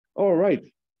All right,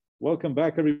 welcome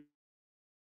back everybody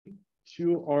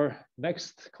to our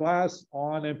next class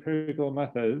on empirical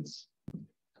methods.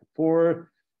 For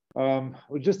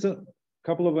just a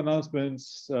couple of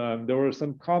announcements, there were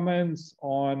some comments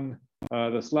on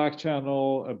the Slack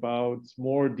channel about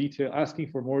more detail,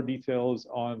 asking for more details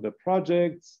on the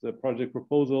projects, the project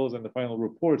proposals, and the final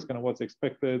reports, kind of what's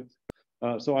expected.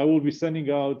 So I will be sending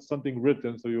out something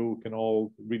written so you can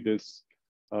all read this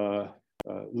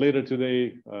later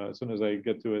today, as soon as I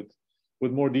get to it,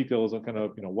 with more details on kind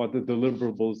of what the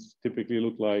deliverables typically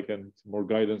look like and more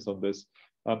guidance on this.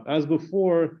 As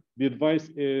before, the advice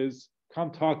is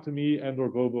come talk to me and or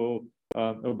Gobo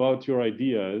about your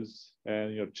ideas,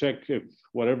 and check if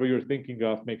whatever you're thinking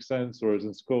of makes sense or is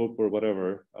in scope or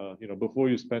whatever. Before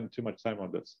you spend too much time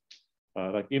on this,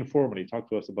 like informally talk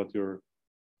to us about your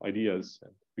ideas.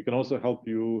 And we can also help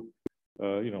you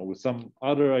with some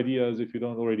other ideas if you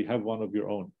don't already have one of your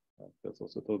own. That's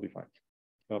also totally fine.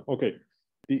 Okay,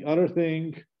 the other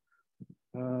thing,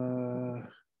 no,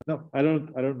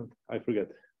 I forget.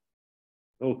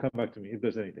 It will come back to me if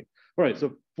there's anything. All right,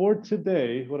 so for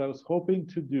today, what I was hoping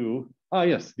to do,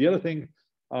 yes, the other thing,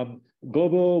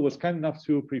 Gobo was kind enough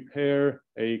to prepare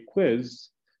a quiz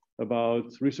about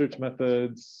research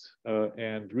methods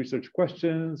and research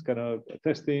questions, kind of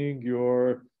testing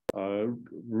your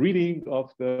reading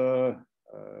of the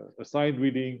assigned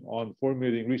reading on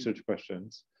formulating research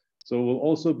questions. So we'll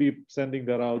also be sending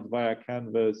that out via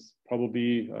Canvas,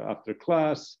 probably after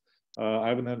class. I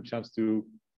haven't had a chance to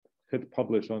hit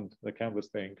publish on the Canvas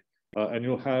thing. And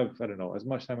you'll have, I don't know, as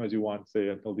much time as you want, say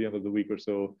until the end of the week or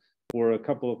so, for a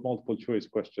couple of multiple choice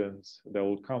questions that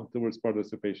will count towards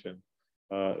participation.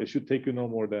 It should take you no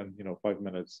more than 5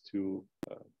 minutes to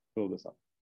fill this up.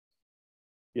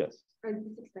 Yes. Are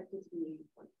these expected to be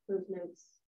those notes?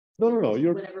 No.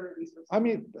 You're. Whatever resources. I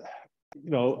mean,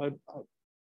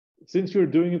 since you're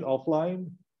doing it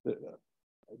offline,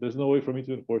 there's no way for me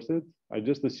to enforce it. I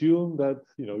just assume that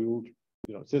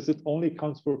since it only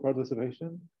counts for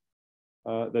participation,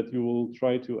 that you will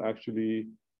try to actually,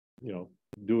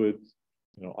 do it,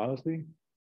 honestly.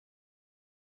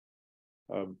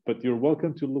 But you're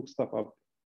welcome to look stuff up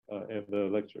in the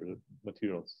lecture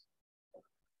materials.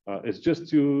 It's just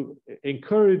to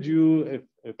encourage you,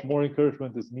 if more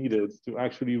encouragement is needed, to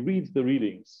actually read the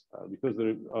readings because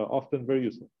they're often very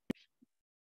useful.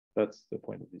 That's the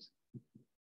point of these.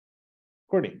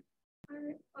 Courtney.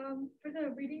 For the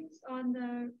readings on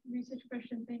the research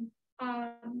question thing,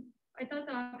 I thought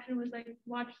the option was like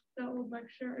watch the old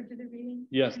lecture or do the reading.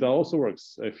 Yes, that also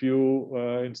works. If you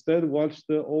instead watch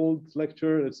the old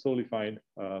lecture, it's totally fine.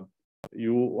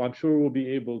 I'm sure will be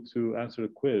able to answer the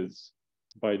quiz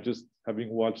by just having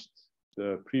watched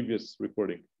the previous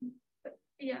recording.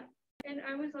 Yeah, and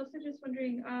I was also just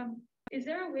wondering, is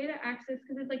there a way to access,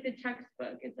 because it's like the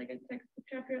textbook, it's like a textbook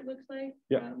chapter, it looks like.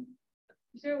 Yeah.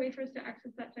 Is there a way for us to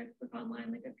access that textbook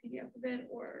online, like a PDF of it,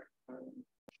 or?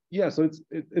 Yeah, so it's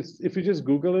if you just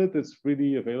Google it, it's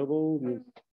freely available.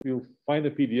 You'll find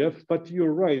a PDF. But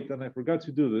you're right, and I forgot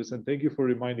to do this, and thank you for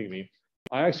reminding me.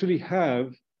 I actually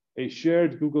have a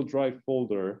shared Google Drive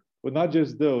folder, but not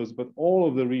just those, but all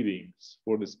of the readings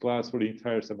for this class for the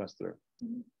entire semester.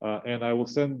 And I will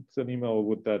send an email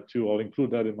with that too. I'll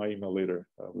include that in my email later,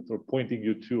 with pointing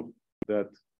you to that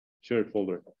shared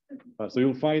folder. So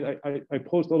you'll find, I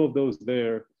post all of those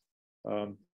there,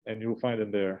 and you'll find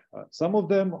them there. Some of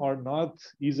them are not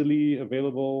easily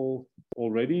available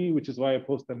already, which is why I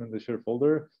post them in the shared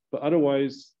folder, but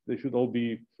otherwise they should all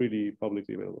be freely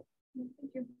publicly available.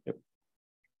 Thank you. Yep.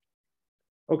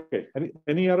 Okay,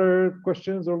 any other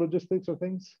questions or logistics or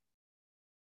things?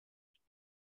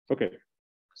 Okay,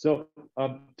 so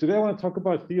today I want to talk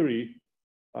about theory.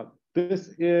 This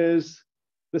is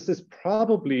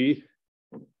probably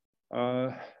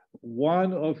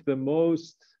one of the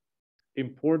most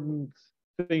important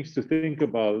things to think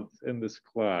about in this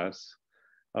class.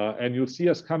 And you'll see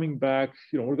us coming back,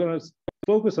 we're going to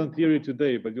focus on theory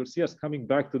today, but you'll see us coming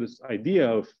back to this idea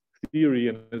of theory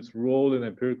and its role in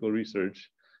empirical research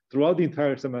throughout the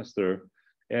entire semester.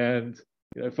 And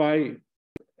if I'm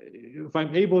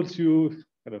able to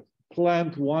kind of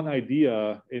plant one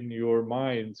idea in your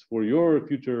minds for your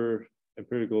future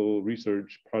empirical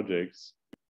research projects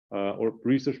or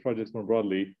research projects more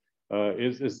broadly,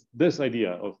 is this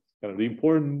idea of kind of the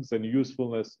importance and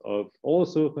usefulness of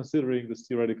also considering this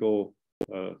theoretical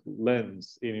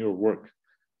lens in your work.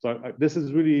 So this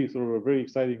is really sort of a very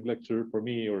exciting lecture for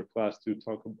me, or class to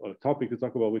talk about, a topic to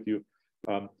talk about with you.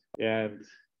 And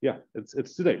yeah,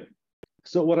 it's today.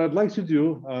 So what I'd like to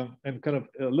do, in kind of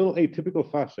a little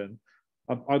atypical fashion,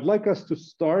 I'd like us to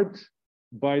start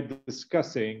by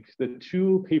discussing the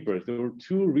two papers. There were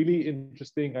two really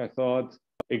interesting, I thought,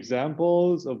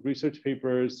 examples of research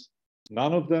papers,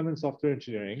 none of them in software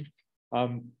engineering,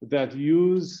 that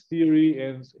use theory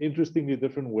in interestingly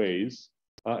different ways.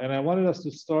 And I wanted us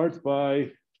to start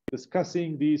by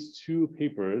discussing these two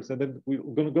papers, and then we're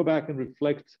going to go back and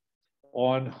reflect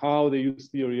on how they use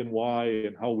theory and why,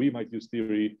 and how we might use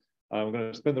theory. I'm going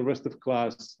to spend the rest of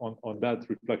class on that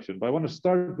reflection. But I want to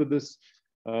start with this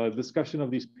discussion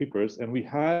of these papers. And we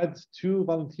had two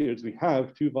volunteers. We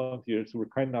have two volunteers who were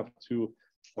kind enough to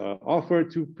offer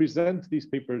to present these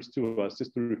papers to us,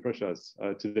 just to refresh us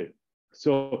today.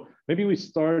 So maybe we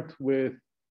start with,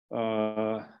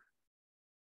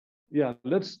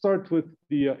 let's start with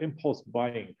the impulse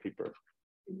buying paper.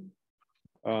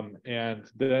 And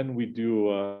then we do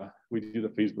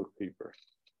the Facebook paper.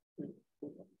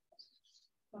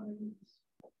 And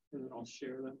then I'll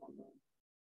share them on the.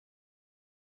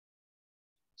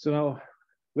 So now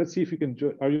let's see if you can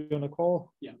join. Are you on a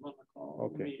call? Yeah, I'm on the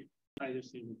call. Okay. I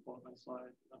just need to pull up my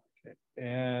slide. Okay.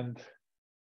 And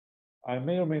I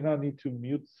may or may not need to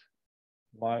mute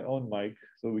my own mic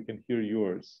so we can hear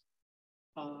yours.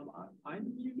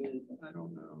 I'm muted. I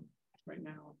don't know right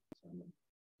now.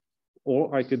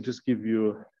 Or I could just give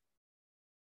you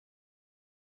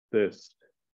this.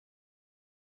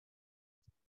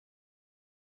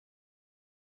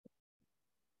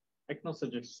 I can also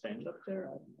just stand up there.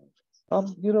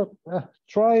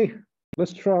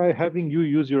 Let's try having you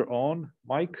use your own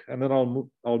mic, and then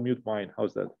I'll mute mine.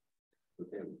 How's that?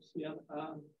 Okay. Yeah.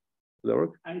 Does that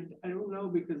work? I don't know,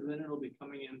 because then it'll be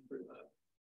coming in for the.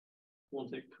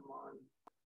 Won't it come on?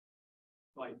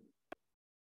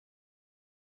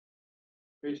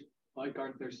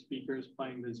 Aren't there speakers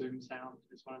playing the Zoom sound?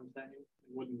 Is what I'm saying.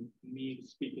 Wouldn't me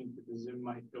speaking to the Zoom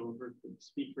mic go over to the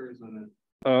speakers and then?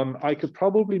 I could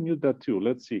probably mute that too.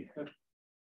 Let's see.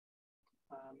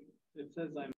 It says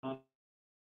I'm on.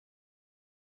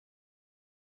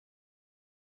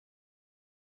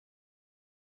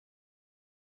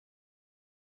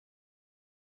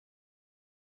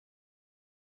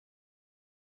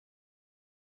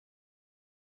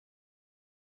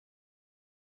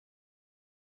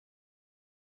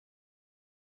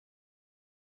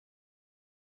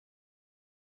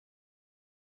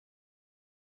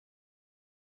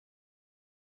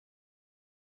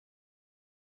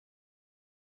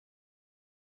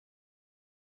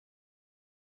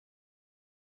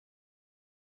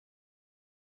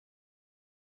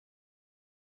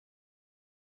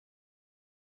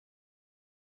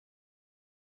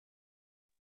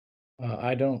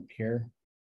 I don't hear.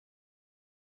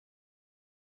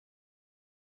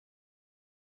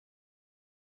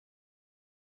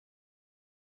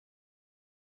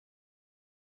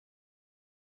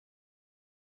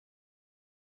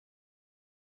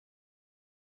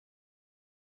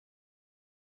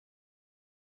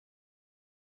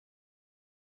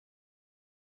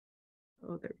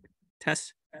 Oh, there we go.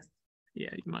 Test. Yeah,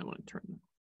 you might want to turn that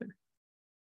there.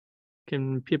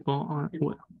 Can people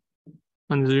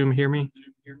on Zoom hear me?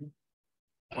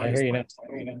 I hear you now.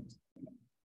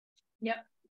 Yep.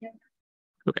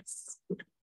 Okay.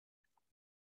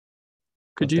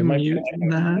 Could Okay, you mute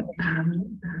that?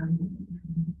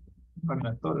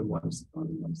 I thought it was.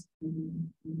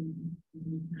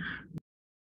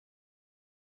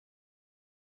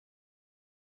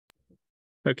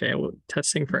 Okay, well,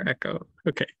 testing for echo.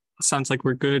 Okay, sounds like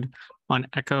we're good on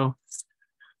echo.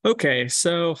 Okay,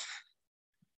 so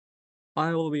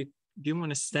I will be. Do you want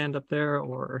to stand up there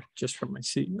or just from my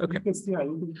seat? Okay.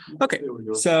 Okay.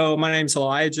 So my name's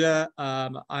Elijah.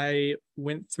 I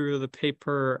went through the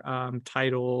paper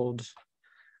titled,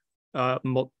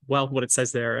 what it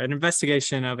says there, an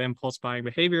investigation of impulse buying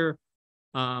behavior.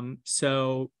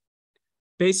 So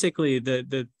basically,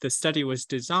 the study was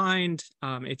designed,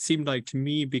 it seemed like to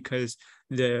me, because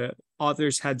the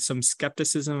authors had some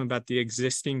skepticism about the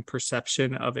existing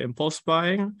perception of impulse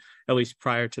buying, at least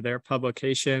prior to their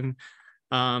publication.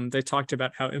 They talked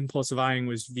about how impulse buying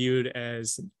was viewed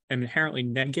as inherently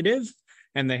negative,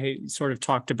 and they sort of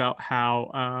talked about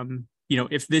how,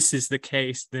 if this is the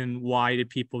case, then why do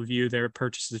people view their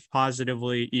purchases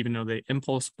positively, even though they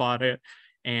impulse bought it?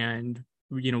 And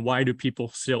why do people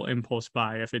still impulse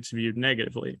buy if it's viewed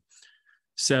negatively?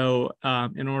 So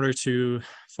in order to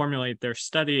formulate their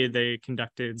study, they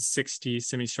conducted 60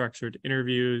 semi-structured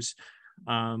interviews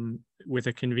with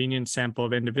a convenient sample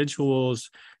of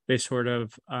individuals. They sort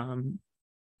of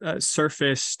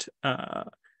surfaced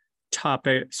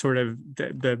topic, sort of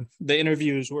the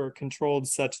interviews were controlled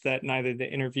such that neither the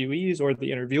interviewees or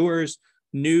the interviewers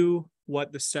knew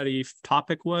what the study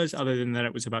topic was, other than that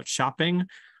it was about shopping.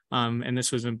 And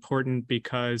this was important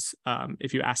because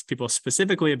if you ask people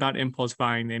specifically about impulse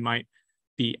buying, they might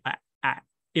be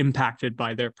impacted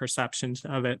by their perceptions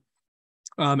of it.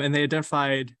 And they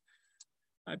identified,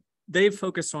 they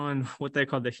focused on what they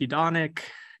call the hedonic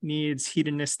needs,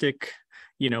 hedonistic,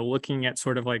 looking at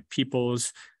sort of like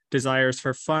people's desires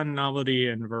for fun, novelty,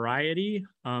 and variety.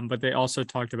 But they also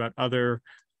talked about other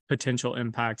potential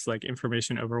impacts like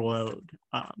information overload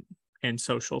and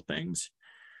social things.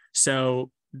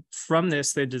 So from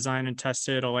this, they designed and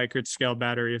tested a Likert scale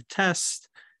battery of tests.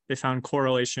 They found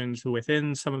correlations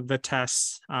within some of the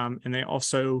tests, and they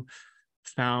also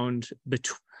found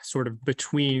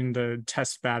between the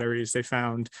test batteries, they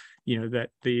found, that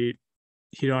the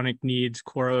hedonic needs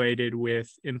correlated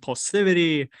with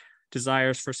impulsivity,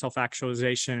 desires for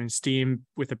self-actualization and esteem,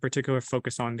 with a particular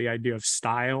focus on the idea of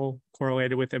style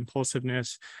correlated with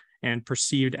impulsiveness, and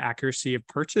perceived accuracy of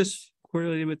purchase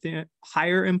correlated with the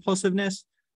higher impulsiveness,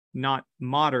 not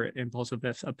moderate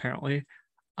impulsiveness, apparently.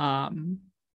 And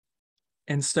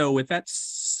so with that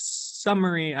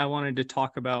summary, I wanted to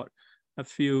talk about a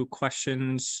few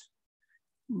questions,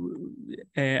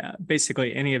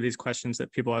 basically any of these questions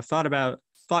that people have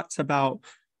thoughts about.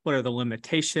 What are the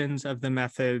limitations of the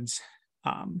methods?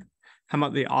 How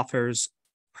about the author's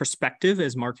perspective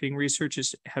as marketing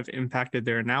researchers have impacted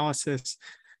their analysis?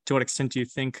 To what extent do you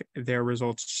think their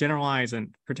results generalize?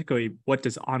 And particularly, what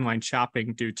does online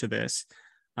shopping do to this?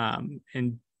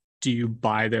 And do you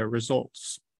buy their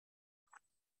results?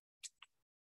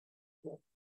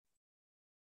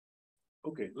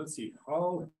 Okay, let's see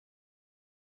how.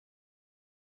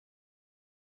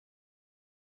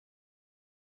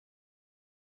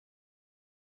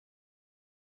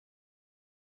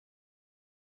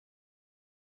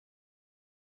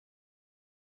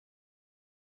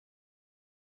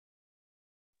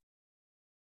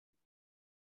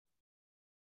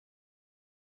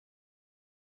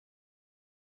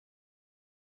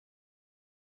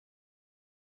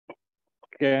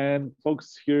 Can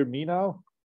folks hear me now?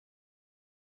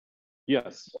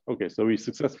 Yes. Okay, so we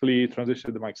successfully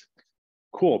transitioned the mics.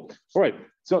 Cool. All right.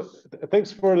 So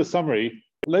thanks for the summary.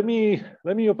 Let me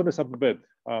open this up a bit.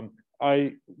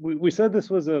 We said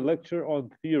this was a lecture on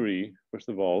theory, first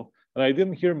of all, and I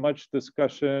didn't hear much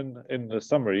discussion in the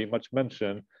summary, much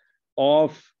mention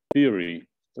of theory.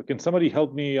 So can somebody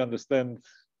help me understand,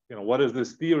 what is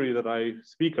this theory that I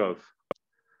speak of?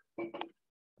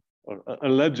 Or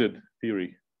alleged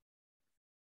theory?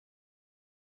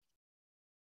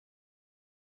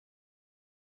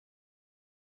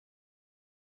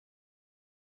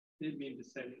 Didn't mean to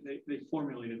say they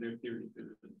formulated their theory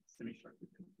through the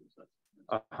semi-structured thinking.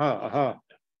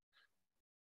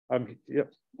 Yeah.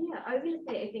 Yeah, I was going to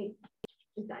say, I think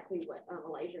exactly what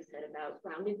Elijah said about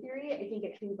grounded theory. I think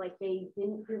it seems like they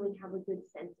didn't really have a good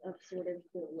sense of sort of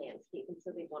the landscape, and so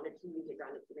they wanted to use a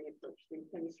grounded theory approach through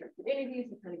semi-structured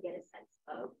interviews to kind of get a sense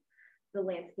of the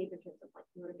landscape in terms of like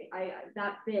motivate.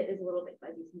 That bit is a little bit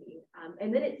fuzzy to me,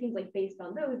 and then it seems like based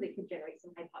on those, it could generate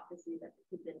some hypotheses that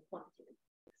could then quantitative.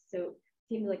 So it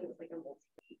seemed like it was like a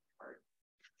multi-part.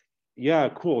 Yeah,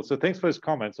 cool. So thanks for this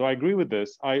comment. So I agree with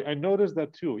this. I noticed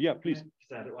that too. Yeah, please.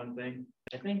 Just add one thing.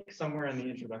 I think somewhere in the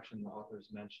introduction, the authors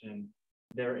mentioned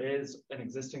there is an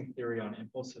existing theory on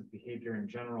impulsive behavior in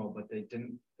general, but they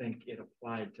didn't think it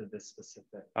applied to this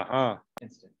specific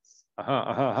instance.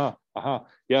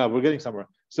 Yeah, we're getting somewhere.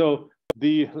 So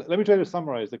let me try to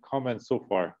summarize the comments so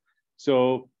far.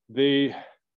 So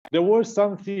there was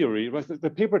some theory, right? The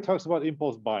paper talks about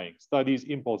impulse buying, studies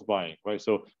impulse buying, right?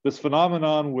 So this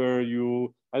phenomenon where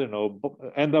you, I don't know,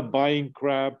 end up buying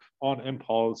crap on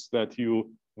impulse that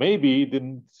you maybe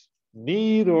didn't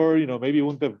need, or maybe you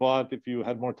wouldn't have bought if you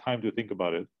had more time to think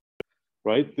about it,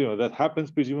 right? That happens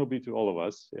presumably to all of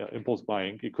us. Yeah, impulse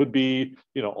buying. It could be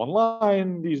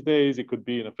online these days. It could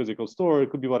be in a physical store. It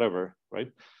could be whatever,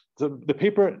 right? So the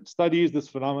paper studies this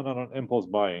phenomenon on impulse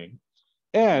buying,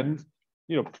 and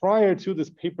prior to this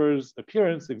paper's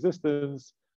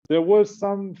existence, there was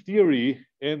some theory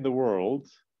in the world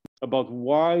about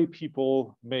why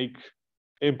people make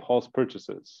impulse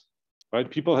purchases, right?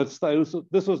 People had studied,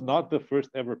 this was not the first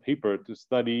ever paper to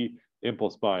study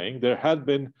impulse buying. There had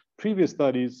been previous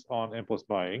studies on impulse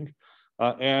buying,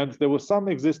 and there was some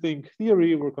existing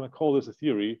theory, we're going to call this a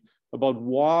theory, about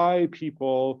why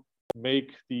people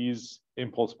make these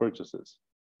impulse purchases.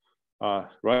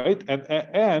 Right,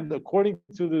 and according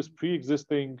to this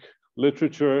pre-existing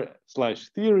literature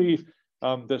 / theory,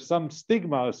 there's some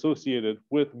stigma associated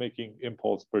with making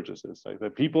impulse purchases, right?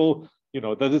 That people,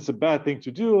 that it's a bad thing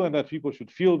to do, and that people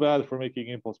should feel bad for making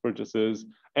impulse purchases,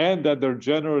 and that they're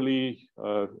generally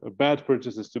bad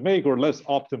purchases to make, or less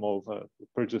optimal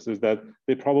purchases that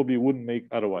they probably wouldn't make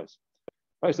otherwise.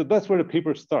 Right, so that's where the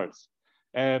paper starts,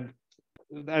 and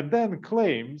then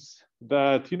claims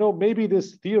that maybe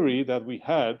this theory that we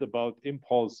had about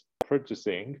impulse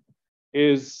purchasing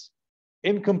is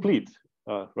incomplete,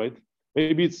 right?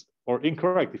 Maybe it's, or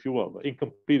incorrect, if you will.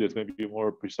 Incomplete is maybe a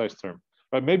more precise term,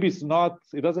 right? Maybe it's not,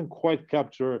 it doesn't quite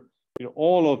capture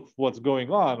all of what's going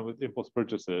on with impulse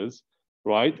purchases,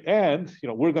 right? And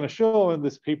we're going to show in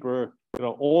this paper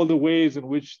all the ways in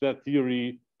which that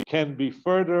theory can be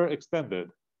further extended.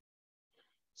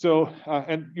 So,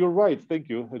 and you're right, thank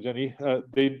you, Jenny.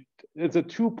 It's a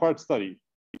two-part study.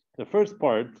 The first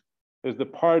part is the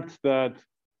part that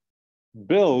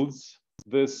builds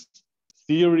this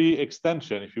theory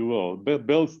extension, if you will,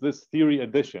 builds this theory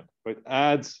addition, right?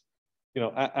 Adds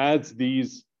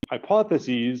these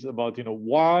hypotheses about,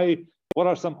 what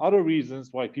are some other reasons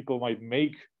why people might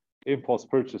make impulse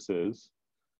purchases,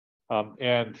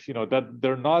 and that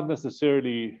they're not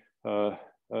necessarily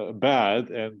bad,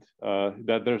 and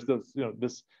that there's this,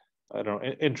 this, I don't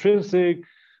know, intrinsic,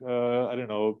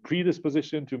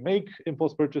 predisposition to make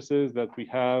impulse purchases that we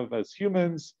have as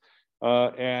humans,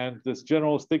 and this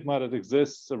general stigma that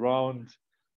exists around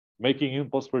making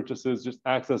impulse purchases just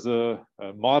acts as a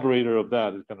moderator of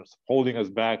that. It's kind of holding us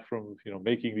back from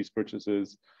making these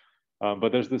purchases.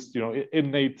 But there's this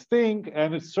innate thing,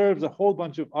 and it serves a whole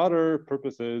bunch of other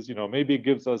purposes. Maybe it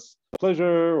gives us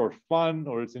pleasure or fun,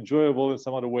 or it's enjoyable in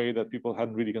some other way that people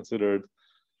hadn't really considered.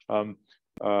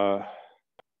 So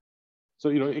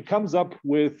it comes up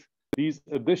with these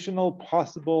additional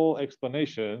possible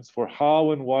explanations for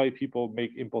how and why people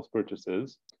make impulse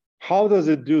purchases. How does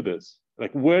it do this?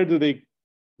 Like, how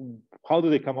do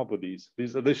they come up with these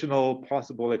additional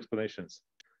possible explanations?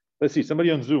 Let's see,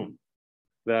 somebody on Zoom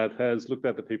that has looked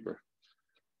at the paper.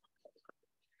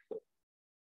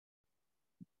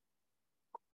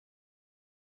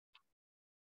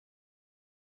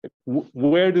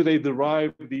 Where do they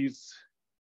derive these,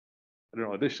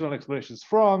 additional explanations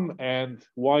from, and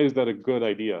why is that a good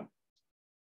idea?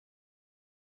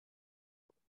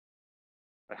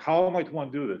 How might one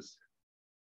do this?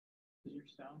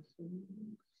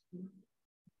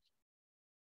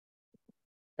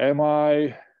 Am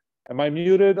I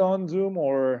muted on Zoom,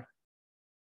 or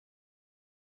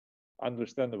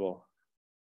understandable?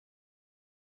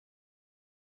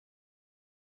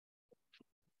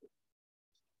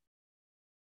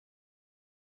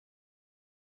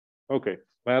 Okay,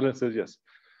 Madeline says yes.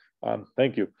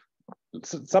 Thank you.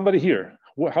 Somebody here,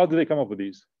 how do they come up with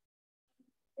these?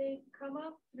 They come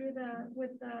up with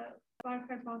the Bach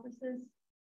hypothesis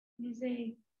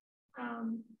using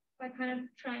by kind of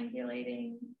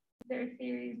triangulating their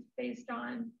theories based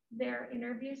on their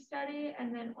interview study,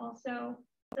 and then also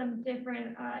some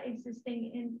different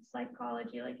existing in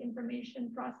psychology, like information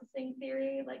processing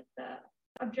theory, like the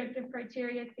objective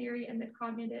criteria theory and the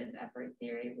cognitive effort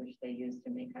theory, which they use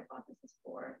to make hypothesis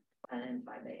 4 and then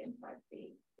 5A and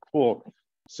 5B. Cool.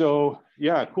 So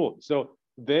yeah, cool. So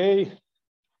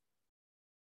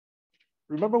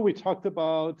remember we talked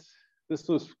about, this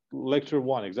was lecture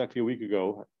 1 exactly a week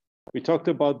ago. We talked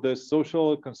about the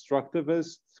social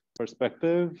constructivist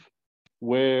perspective,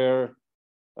 where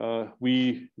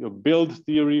we build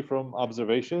theory from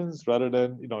observations rather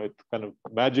than it kind of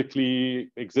magically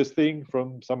existing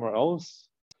from somewhere else,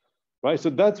 right? So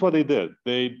that's what they did.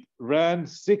 They ran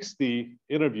 60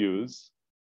 interviews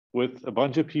with a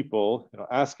bunch of people,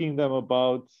 asking them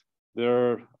about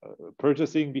their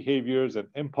purchasing behaviors and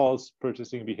impulse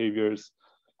purchasing behaviors,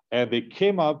 and they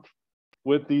came up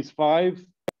with these 5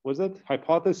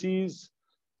 hypotheses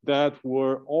that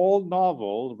were all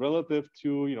novel relative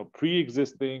to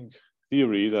pre-existing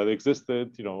theory that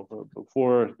existed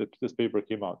before this paper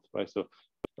came out, right? So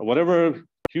whatever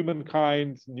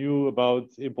humankind knew about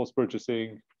impulse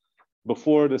purchasing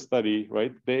before the study,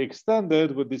 right, they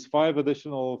extended with these 5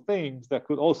 additional things that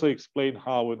could also explain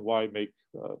how and why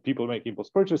people make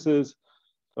impulse purchases,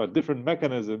 different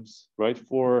mechanisms, right,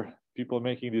 for people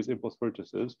making these impulse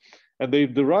purchases, and they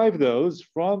derive those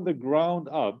from the ground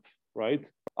up, right,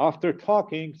 after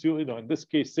talking to, in this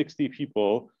case, 60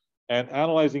 people, and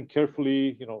analyzing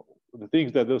carefully, the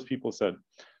things that those people said.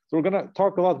 So we're going to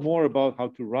talk a lot more about how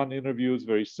to run interviews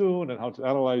very soon and how to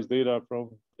analyze data from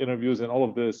interviews and all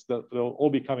of this. That will all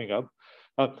be coming up.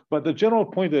 But the general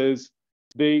point is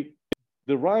they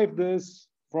derive this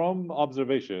from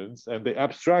observations, and they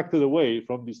abstracted away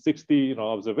from these 60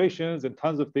 observations and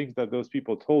tons of things that those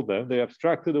people told them. They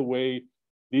abstracted away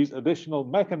these additional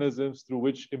mechanisms through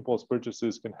which impulse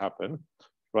purchases can happen,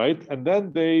 right? And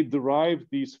then they derived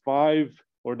these five,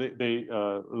 or they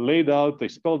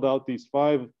spelled out these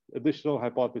five additional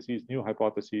hypotheses, new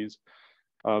hypotheses,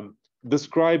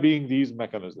 describing these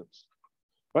mechanisms,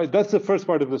 right? That's the first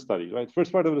part of the study, right?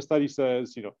 First part of the study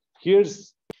says,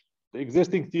 here's the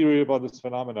existing theory about this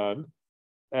phenomenon,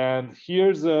 and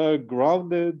here's a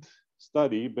grounded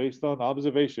study based on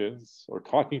observations or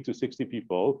talking to 60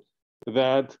 people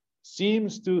that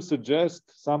seems to suggest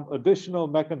some additional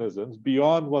mechanisms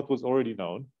beyond what was already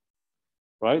known,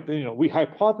 right? And, we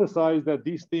hypothesize that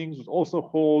these things would also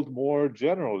hold more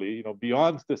generally,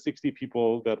 beyond the 60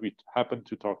 people that we happen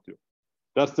to talk to.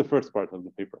 That's the first part of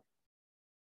the paper,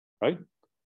 right?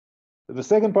 The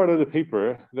second part of the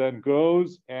paper then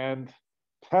goes and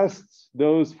tests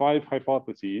those five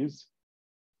hypotheses.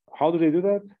 How do they do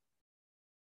that?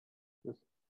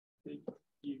 They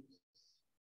use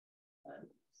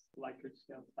Likert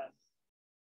scale tests,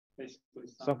 basically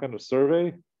some kind of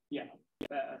survey. Yeah,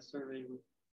 a survey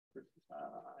with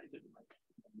I didn't like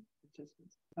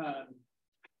participants.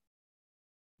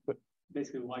 But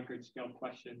basically Likert scale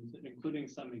questions, including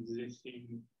some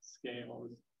existing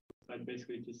scales, but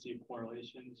basically to see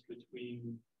correlations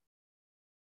between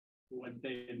what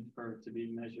they infer to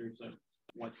be measures of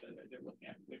what they're looking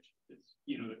at, which is,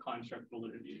 the construct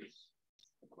validity is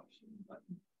the question. But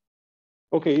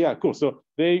okay, yeah, cool. So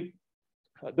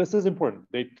this is important.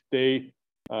 They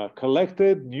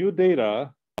collected new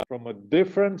data from a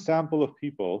different sample of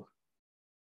people,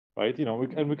 right?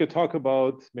 We could talk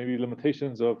about maybe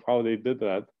limitations of how they did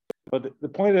that. But the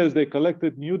point is they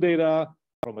collected new data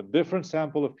from a different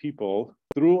sample of people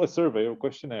through a survey or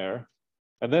questionnaire,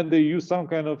 and then they use some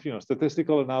kind of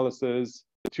statistical analysis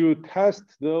to test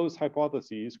those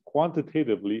hypotheses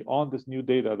quantitatively on this new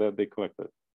data that they collected.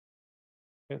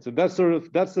 And so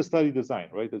that's the study design,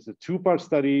 right? It's a two-part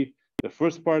study. The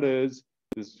first part is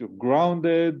this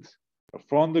grounded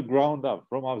from the ground up,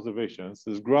 from observations,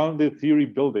 this grounded theory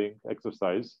building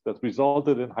exercise that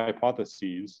resulted in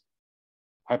hypotheses.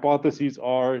 Hypotheses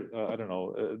are,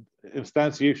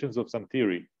 instantiations of some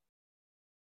theory,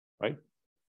 right?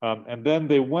 And then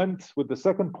they went with the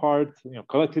second part,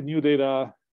 collected new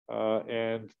data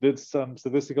and did some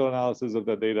statistical analysis of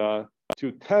that data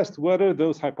to test whether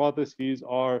those hypotheses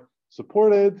are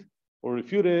supported or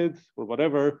refuted or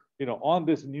whatever, on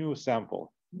this new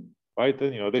sample, right?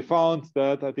 And, they found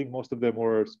that I think most of them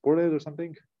were supported or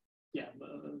something. Yeah,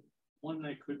 the one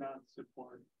I could not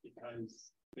support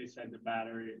because they said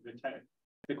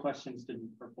the questions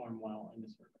didn't perform well in the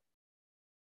survey.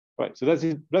 Right, so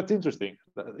that's interesting.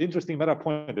 The interesting meta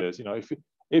point is,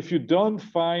 if you don't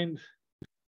find,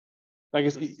 I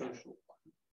guess,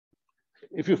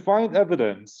 if you find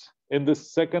evidence in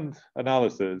this second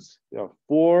analysis,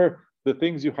 for the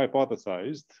things you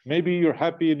hypothesized, maybe you're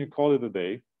happy and you call it a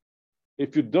day.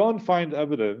 If you don't find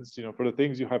evidence, for the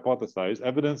things you hypothesized,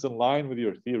 evidence in line with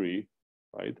your theory,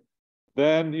 right?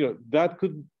 Then, that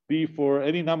could be for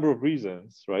any number of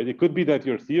reasons, right? It could be that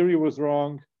your theory was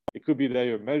wrong. It could be that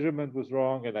your measurement was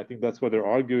wrong. And I think that's what they're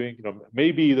arguing.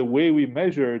 Maybe the way we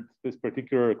measured this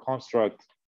particular construct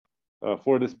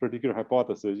for this particular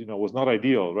hypothesis, was not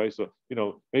ideal, right? So,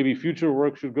 maybe future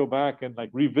work should go back and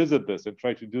revisit this and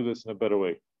try to do this in a better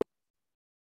way.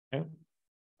 Okay?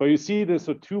 But you see this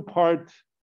a two-part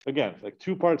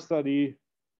study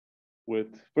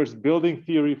with first building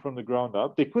theory from the ground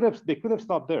up. They could have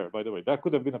stopped there, by the way. That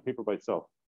could have been a paper by itself,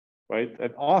 right?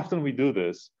 And often we do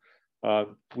this. I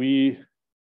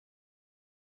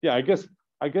guess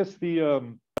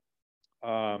the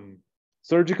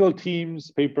surgical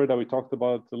teams paper that we talked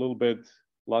about a little bit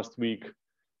last week,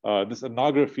 this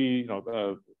ethnography,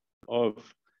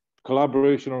 of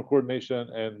collaboration or coordination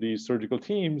and these surgical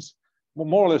teams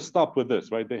more or less stopped with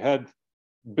this, right? They had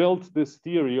built this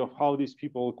theory of how these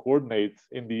people coordinate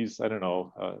in these,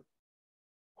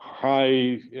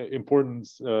 high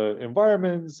importance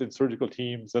environments in surgical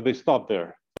teams, and they stopped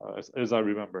there, as I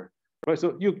remember. Right,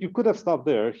 so you could have stopped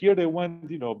there. Here they went,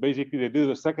 basically they did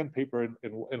a second paper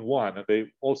in one, and they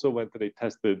also went and they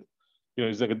tested,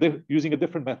 using a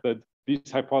different method,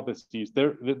 these hypotheses,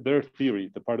 their theory,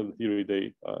 the part of the theory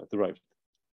they derived.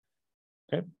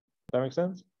 Okay, that makes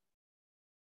sense?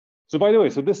 So by the way,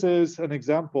 so this is an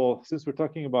example, since we're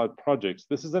talking about projects,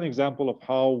 this is an example of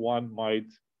how one might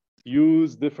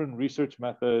use different research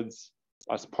methods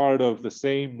as part of the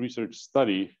same research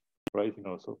study, right?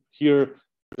 So here,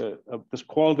 this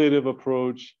qualitative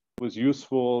approach was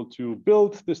useful to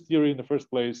build this theory in the first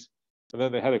place. And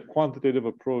then they had a quantitative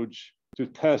approach to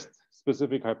test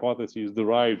specific hypotheses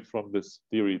derived from this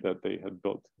theory that they had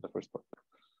built in the first place.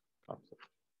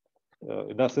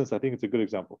 In that sense, I think it's a good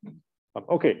example.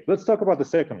 Okay, let's talk about the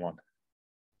second one.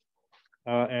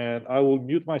 And I will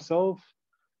mute myself,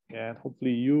 and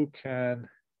hopefully you can.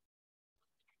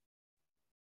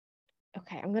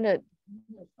 Okay, I'm gonna.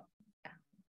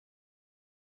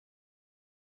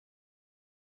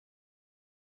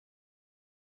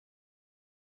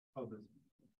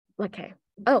 Okay.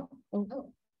 Oh.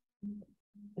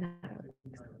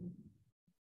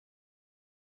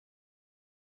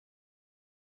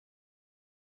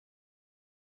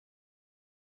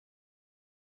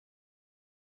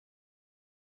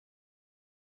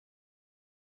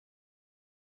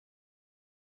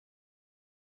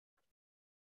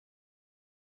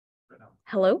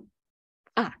 Hello?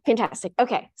 Ah, fantastic.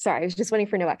 Okay, sorry, I was just waiting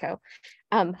for no echo.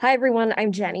 Hi, everyone,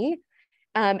 I'm Jenny.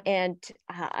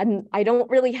 I don't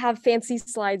really have fancy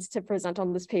slides to present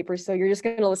on this paper, so you're just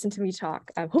going to listen to me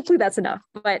talk. Hopefully that's enough.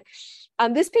 But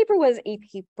this paper was a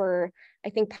paper, I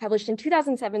think, published in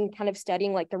 2007, kind of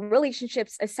studying like the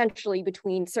relationships essentially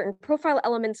between certain profile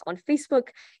elements on Facebook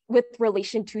with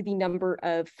relation to the number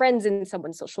of friends in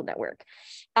someone's social network.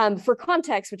 For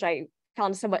context, which I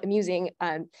found somewhat amusing,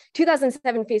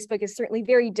 2007 Facebook is certainly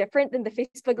very different than the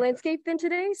Facebook landscape than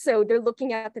today. So they're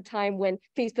looking at the time when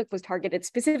Facebook was targeted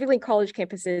specifically college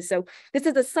campuses. So this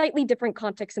is a slightly different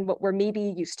context than what we're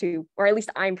maybe used to, or at least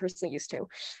I'm personally used to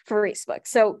for Facebook.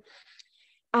 So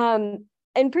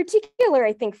in particular,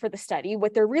 I think for the study,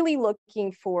 what they're really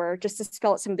looking for, just to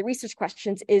spell out some of the research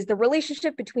questions, is the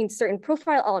relationship between certain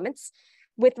profile elements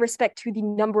with respect to the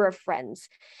number of friends.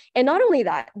 And not only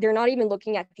that, they're not even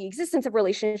looking at the existence of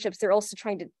relationships, they're also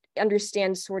trying to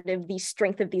understand sort of the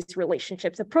strength of these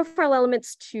relationships, the profile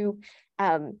elements to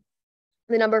the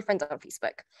number of friends on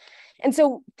Facebook. And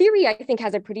so theory, I think,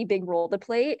 has a pretty big role to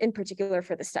play, in particular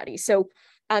for the study. So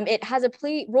it has a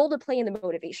role to play in the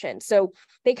motivation. So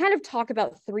they kind of talk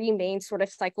about three main sort of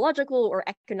psychological or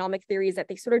economic theories that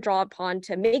they sort of draw upon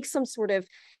to make some sort of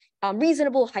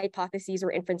reasonable hypotheses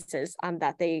or inferences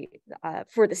that they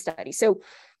for the study. So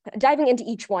diving into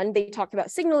each one, they talk about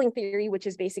signaling theory, which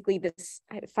is basically this,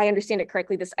 if I understand it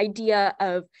correctly, this idea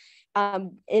of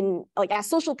in like as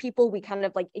social people, we kind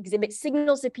of like exhibit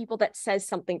signals to people that says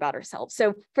something about ourselves.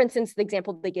 So for instance, the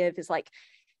example they give is like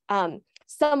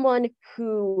someone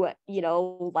who, you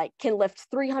know, like can lift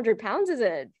 300 pounds is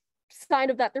a sign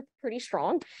of that they're pretty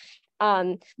strong.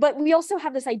 But we also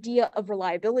have this idea of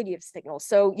reliability of signals.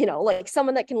 So, you know, like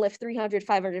someone that can lift 300,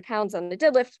 500 pounds on the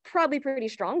deadlift, probably pretty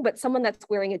strong, but someone that's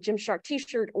wearing a Gymshark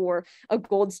t-shirt or a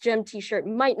Gold's Gym t-shirt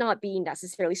might not be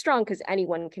necessarily strong because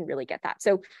anyone can really get that.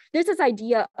 So there's this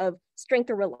idea of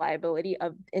strength or reliability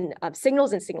of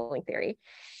signals and signaling theory.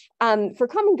 For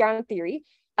common ground theory,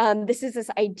 this is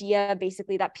this idea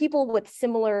basically that people with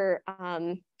similar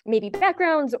maybe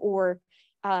backgrounds or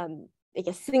I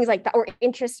guess things like that, or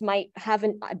interests might have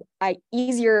an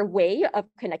easier way of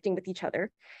connecting with each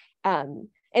other. And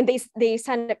they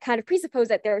kind of presuppose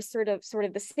that there's sort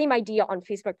of the same idea on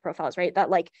Facebook profiles, right? That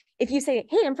like, if you say,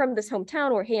 hey, I'm from this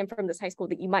hometown, or hey, I'm from this high school,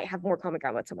 that you might have more common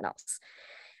ground with someone else.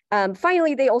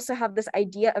 Finally, they also have this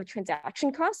idea of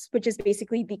transaction costs, which is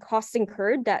basically the costs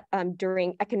incurred that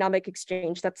during economic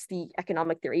exchange. That's the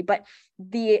economic theory. But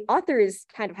the authors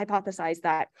kind of hypothesized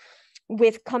that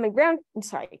with common ground,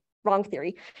 wrong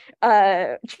theory,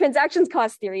 transactions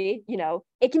cost theory, you know,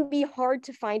 it can be hard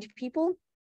to find people.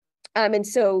 And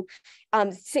so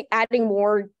adding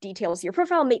more details to your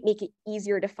profile may make it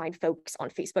easier to find folks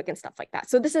on Facebook and stuff like that.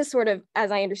 So this is sort of,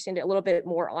 as I understand it, a little bit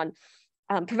more on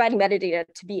providing metadata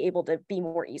to be able to be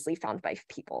more easily found by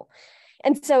people.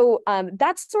 And so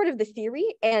that's sort of the theory.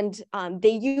 And they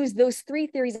use those three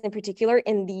theories in particular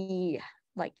in the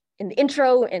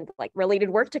intro and like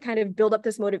related work to kind of build up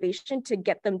this motivation to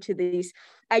get them to these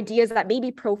ideas that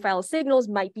maybe profile signals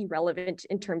might be relevant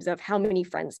in terms of how many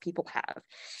friends people have.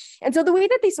 And so the way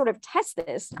that they sort of test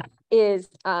this is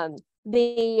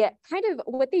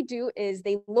what they do is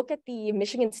they look at the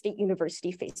Michigan State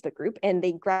University Facebook group and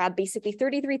they grab basically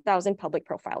 33,000 public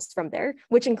profiles from there,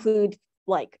 which include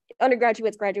like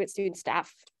undergraduates, graduate students,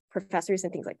 staff, professors,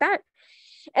 and things like that.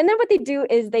 And then what they do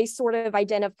is they sort of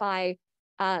identify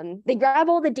they grab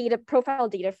all the data, profile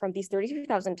data from these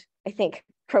 32,000, I think,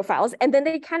 profiles, and then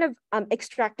they kind of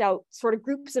extract out sort of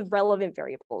groups of relevant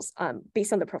variables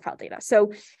based on the profile data.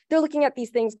 So they're looking at these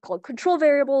things called control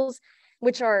variables,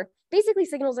 which are basically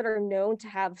signals that are known to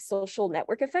have social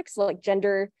network effects, like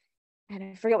gender, and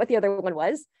I forget what the other one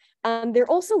was. They're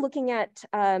also looking at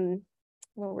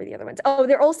what were the other ones? Oh,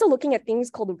 they're also looking at things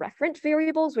called referent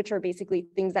variables, which are basically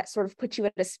things that sort of put you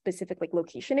at a specific like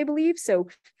location, I believe. So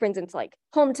for instance, like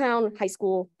hometown, high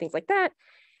school, things like that.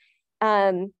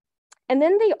 And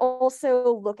then they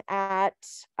also look at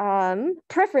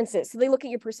preferences. So they look at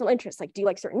your personal interests, like do you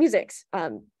like certain musics,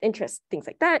 interests, things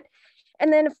like that.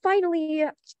 And then finally,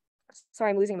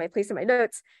 sorry, I'm losing my place in my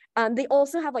notes. They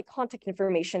also have like contact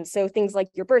information. So things like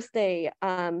your birthday,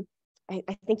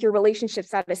 I think your relationship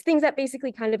status, things that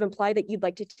basically kind of imply that you'd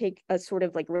like to take a sort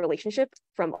of like relationship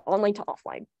from online to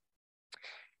offline.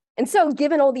 And so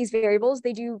given all these variables,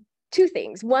 they do two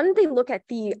things. One, they look at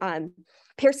the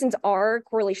Pearson's R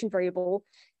correlation variable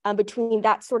between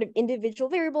that sort of individual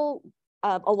variable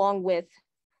along with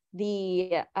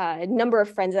the number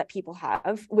of friends that people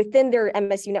have within their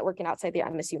MSU network and outside their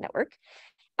MSU network.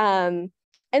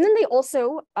 And then they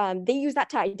also, they use that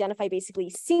to identify basically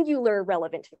singular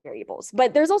relevant variables.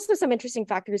 But there's also some interesting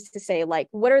factors to say, like,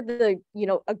 what are the,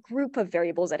 a group of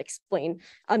variables that explain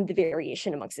the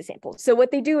variation amongst the samples. So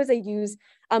what they do is they use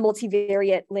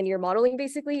multivariate linear modeling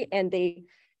basically, and they,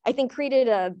 I think, created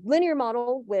a linear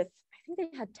model with, I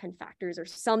think they had 10 factors or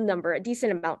some number, a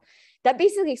decent amount, that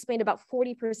basically explained about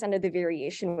 40% of the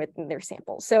variation within their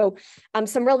sample. So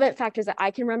some relevant factors that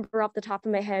I can remember off the top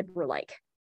of my head were like,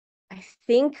 I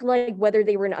think like whether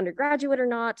they were an undergraduate or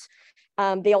not.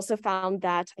 They also found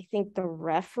that I think the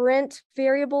referent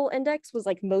variable index was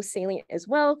like most salient as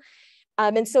well.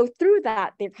 And so through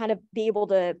that, they're kind of be able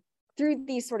to, through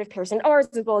these sort of Pearson R's,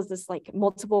 as well as this like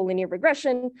multiple linear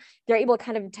regression, they're able to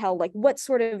kind of tell like what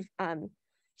sort of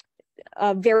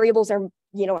variables are,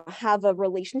 have a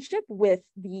relationship with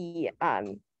the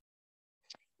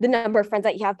number of friends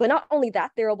that you have. But not only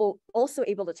that, they're also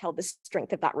able to tell the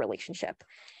strength of that relationship.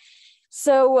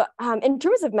 So in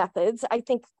terms of methods, I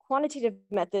think quantitative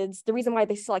methods, the reason why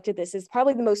they selected this is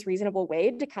probably the most reasonable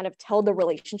way to kind of tell the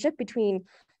relationship between,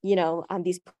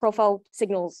 these profile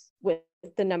signals with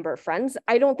the number of friends.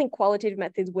 I don't think qualitative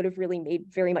methods would have really made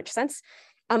very much sense,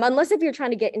 unless if you're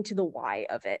trying to get into the why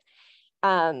of it.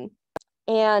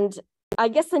 And I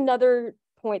guess another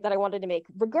point that I wanted to make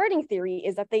regarding theory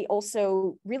is that they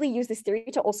also really use this theory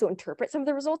to also interpret some of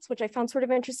the results, which I found sort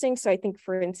of interesting. So I think,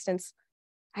 for instance,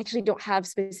 I actually don't have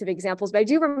specific examples, but I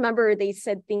do remember they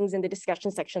said things in the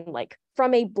discussion section, like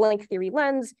from a blank theory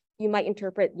lens, you might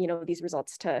interpret, these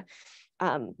results to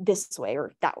this way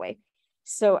or that way.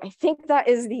 So I think that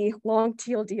is the long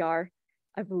TLDR,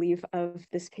 I believe, of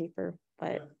this paper,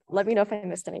 but let me know if I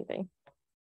missed anything.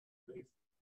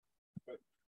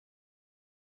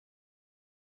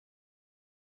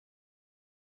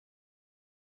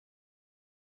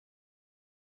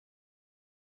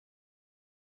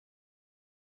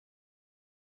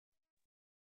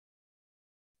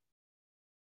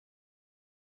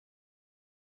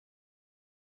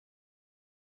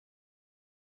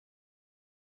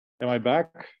 Am I back?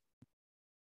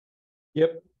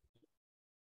 Yep.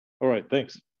 All right,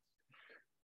 thanks.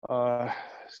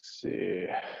 Let's see.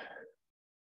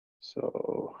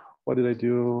 So what did I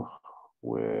do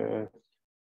with?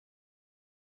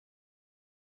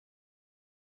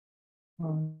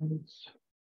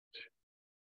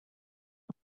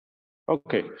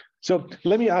 Okay, so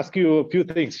let me ask you a few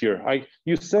things here.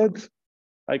 You said,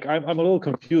 like, I'm a little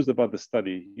confused about the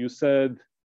study. You said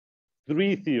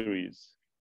 3 theories,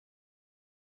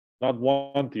 not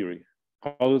 1 theory.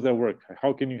 How does that work?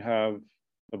 How can you have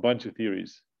a bunch of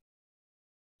theories?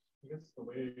 I guess the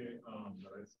way that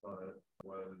I saw it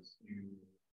was you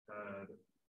had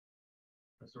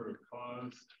a sort of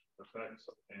cause, effect,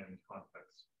 and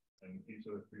context, and each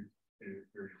of the 3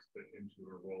 theories fit into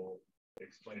a role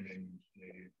explaining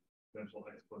a potential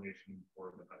explanation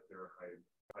for their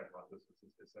hypothesis.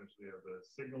 Essentially, the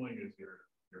signaling is your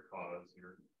cause.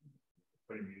 You're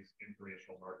putting these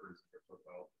informational markers in your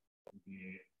profile.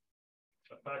 The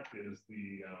effect is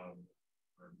the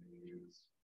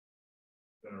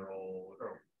general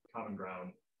or common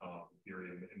ground theory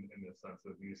in the sense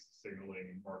of these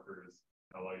signaling markers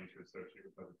allow you to associate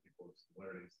with other people with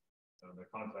similarities. The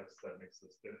context that makes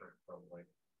this different from like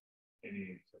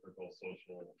any typical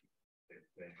social thing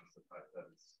is the fact that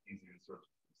it's easy to search.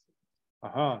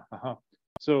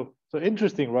 So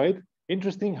interesting, right?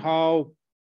 Interesting how,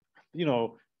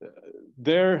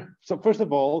 so first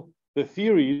of all, the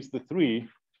theories, the 3,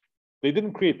 they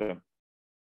didn't create them,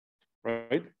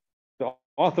 right? The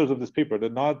authors of this paper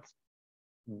did not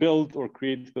build or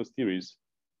create those theories,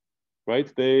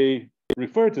 right? They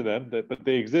refer to them, but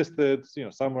they existed,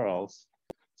 somewhere else.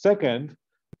 Second,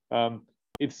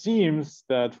 it seems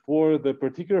that for the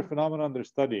particular phenomenon they're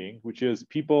studying, which is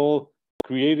people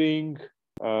creating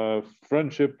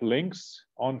friendship links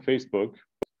on Facebook,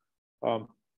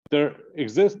 there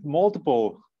exist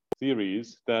multiple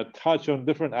theories that touch on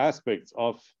different aspects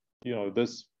of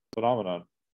this phenomenon.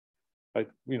 Right?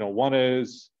 One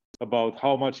is about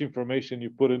how much information you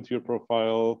put into your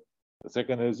profile. The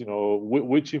second is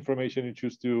which information you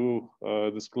choose to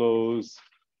disclose.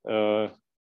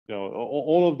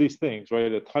 All of these things, right,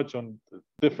 that touch on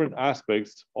different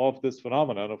aspects of this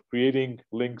phenomenon of creating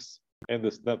links in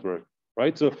this network,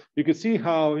 right? So you can see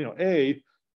how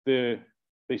they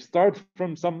start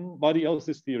from somebody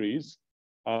else's theories,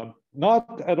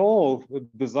 not at all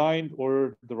designed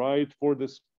or derived for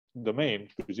this domain,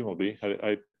 presumably.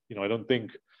 I don't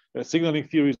think signaling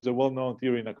theory is a well-known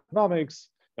theory in economics.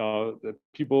 That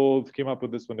people came up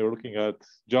with this when they were looking at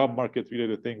job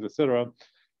market-related things, etc.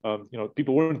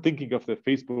 People weren't thinking of the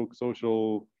Facebook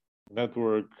social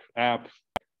network app,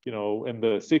 in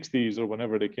the 60s or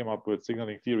whenever they came up with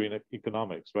signaling theory in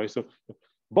economics, right? So,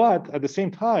 but at the same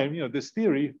time, this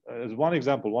theory, as one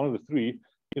example, one of the three,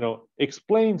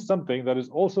 explains something that is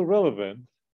also relevant,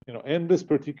 in this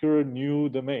particular new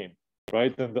domain,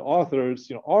 right? And the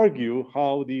authors, argue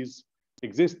how these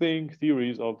existing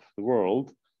theories of the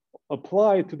world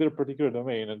apply to their particular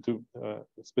domain, and to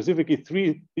specifically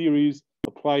three theories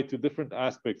apply to different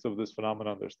aspects of this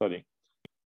phenomenon they're studying.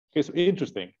 Okay, so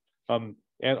interesting.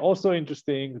 And also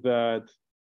interesting that,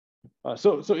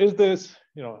 so is this,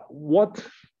 what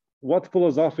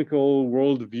philosophical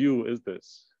worldview is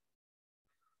this?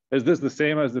 Is this the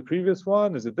same as the previous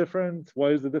one? Is it different?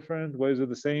 Why is it different? Why is it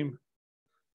the same?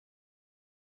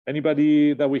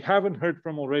 Anybody that we haven't heard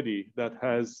from already that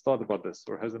has thought about this,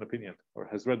 or has an opinion, or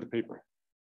has read the paper,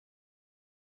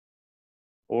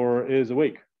 or is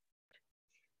awake?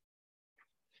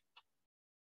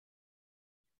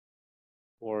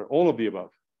 Or all of the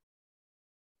above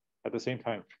at the same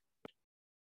time?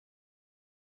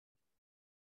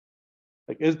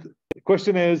 Like, the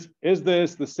question is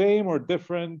this the same or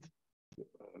different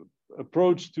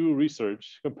approach to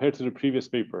research compared to the previous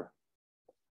paper?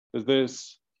 Is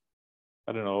this,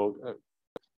 I don't know,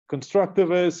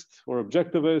 constructivist or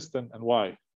objectivist, and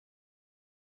why?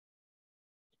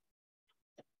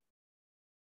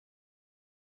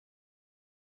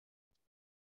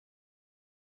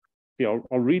 Yeah,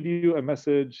 I'll read you a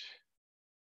message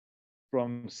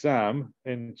from Sam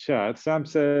in chat. Sam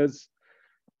says,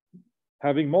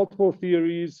 having multiple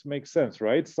theories makes sense,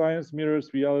 right? Science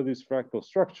mirrors reality's fractal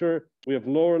structure. We have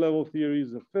lower level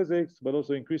theories of physics, but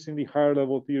also increasingly higher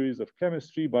level theories of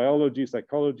chemistry, biology,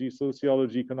 psychology,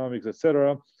 sociology, economics,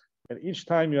 etc. And each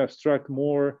time you abstract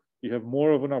more, you have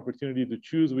more of an opportunity to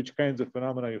choose which kinds of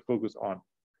phenomena you focus on.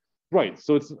 Right,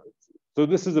 so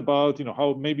this is about,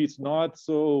 how maybe it's not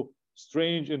so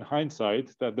strange in hindsight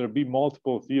that there be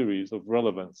multiple theories of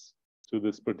relevance to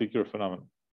this particular phenomenon.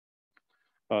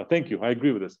 Thank you. I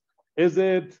agree with this. Is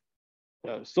it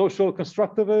social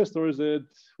constructivist, or is it,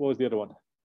 what was the other one?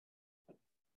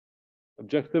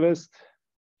 Objectivist?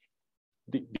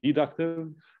 Deductive?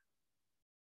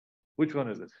 Which one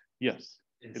is it? Yes.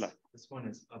 This one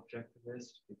is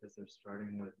objectivist because they're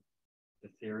starting with the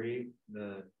theory,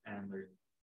 and they're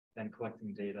then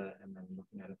collecting data and then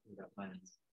looking at it through that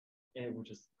lens,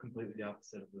 which is completely the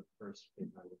opposite of the first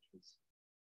paper, which was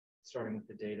starting with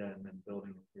the data and then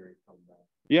building a theory from that.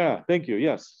 Yeah, thank you.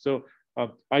 Yes, so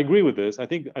I agree with this. I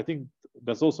think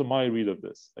that's also my read of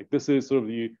this. Like, this is sort of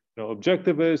the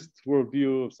objectivist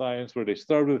worldview of science, where they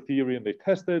start with a theory and they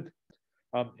test it.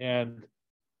 And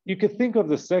you could think of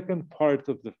the second part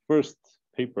of the first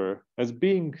paper as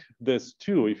being this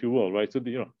too, if you will, right? So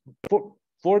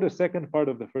for the second part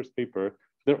of the first paper,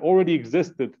 there already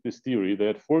existed this theory. They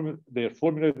had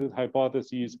formulated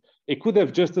hypotheses. It could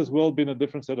have just as well been a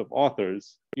different set of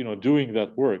authors, doing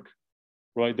that work,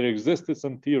 right? There existed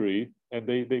some theory, and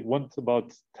they went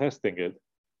about testing it,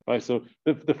 right? So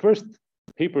the first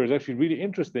paper is actually really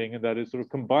interesting in that it sort of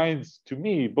combines, to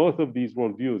me, both of these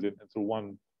worldviews into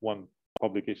one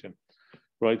publication,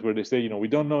 right? Where they say, we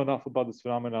don't know enough about this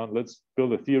phenomenon. Let's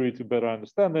build a theory to better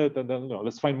understand it, and then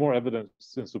let's find more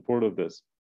evidence in support of this.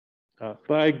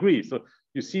 But I agree. So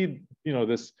you see,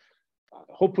 this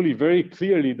hopefully very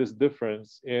clearly this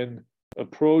difference in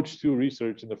approach to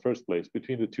research in the first place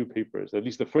between the two papers, at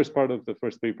least the first part of the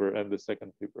first paper and the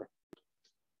second paper.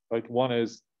 Right? One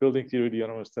is building theory, the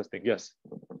other one is testing. Yes.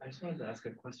 I just wanted to ask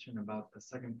a question about the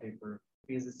second paper,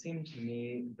 because it seemed to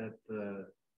me that the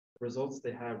results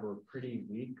they had were pretty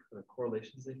weak. The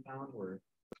correlations they found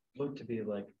looked to be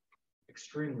like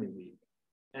extremely weak.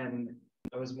 And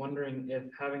I was wondering if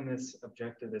having this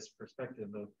objectivist perspective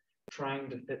of trying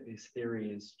to fit these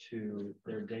theories to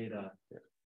their data,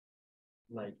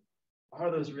 like, are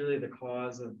those really the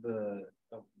cause of the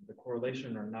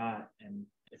correlation or not? And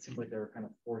it seems like they were kind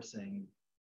of forcing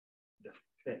the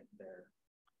fit there.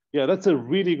 Yeah, that's a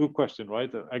really good question,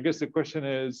 right? I guess the question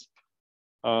is,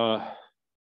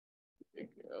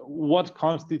 what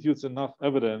constitutes enough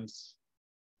evidence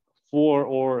for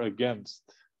or against,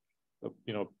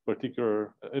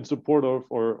 particular, in support of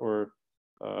or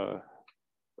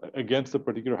against a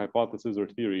particular hypothesis or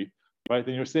theory, right?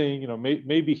 And you're saying,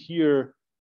 maybe here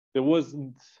there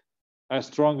wasn't as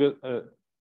strong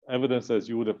evidence as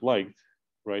you would have liked,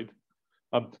 right?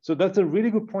 So that's a really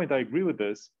good point. I agree with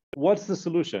this. What's the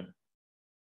solution?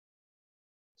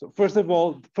 So first of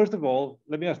all,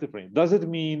 let me ask differently. Does it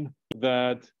mean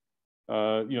that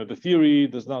the theory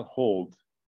does not hold?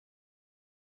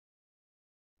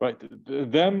 Right.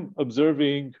 Them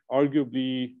observing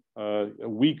arguably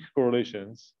weak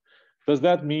correlations, does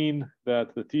that mean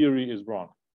that the theory is wrong?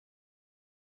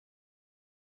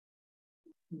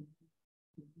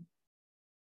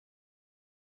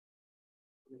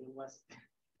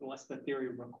 Unless the theory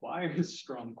requires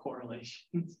strong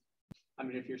correlations. I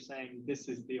mean, if you're saying this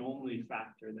is the only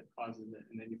factor that causes it,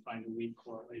 and then you find a weak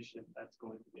correlation, that's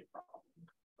going to be a problem.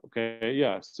 Okay,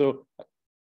 yeah. So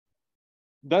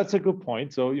that's a good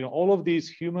point. So, all of these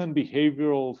human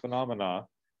behavioral phenomena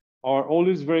are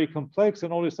always very complex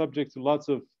and always subject to lots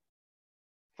of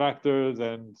factors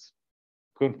and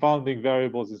confounding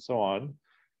variables and so on.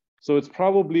 So it's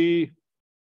probably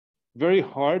very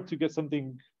hard to get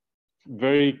something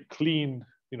very clean,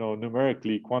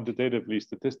 numerically, quantitatively,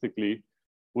 statistically,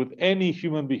 with any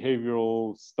human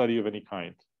behavioral study of any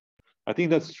kind. I think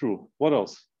that's true. What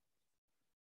else?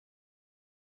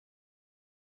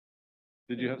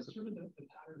 Did you have sort of the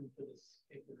pattern for this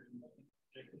paper in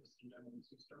Jacobs and Jones,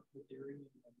 who start with theory and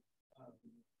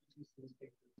use this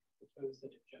paper propose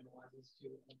that it generalizes to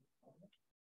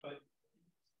but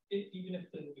even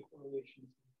if the correlation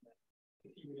is met, the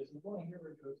theory doesn't apply here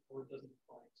or doesn't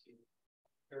apply to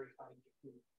very high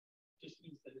degree, just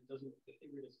means that the theory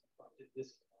doesn't apply to this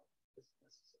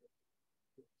necessarily.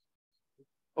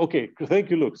 Okay,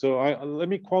 thank you, Luke. So let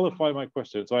me qualify my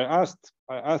question. So I asked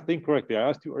incorrectly. I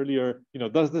asked you earlier,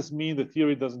 does this mean the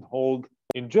theory doesn't hold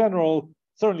in general?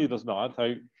 Certainly does not.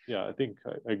 I think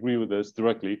I agree with this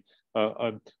directly.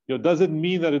 Does it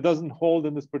mean that it doesn't hold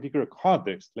in this particular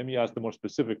context? Let me ask the more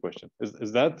specific question.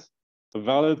 Is that a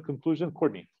valid conclusion,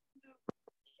 Courtney? No,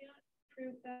 you can't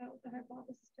prove that with the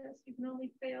hypothesis test. You can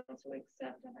only fail to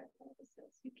accept a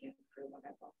hypothesis. You can't prove a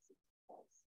hypothesis is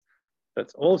false.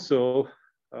 That's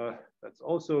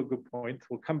also a good point.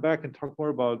 We'll come back and talk more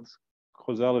about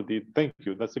causality. Thank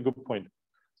you. That's a good point.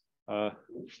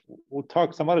 We'll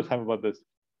talk some other time about this.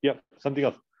 Yeah, something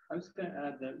else. I was going to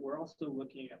add that we're also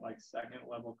looking at second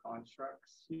level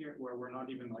constructs here, where we're not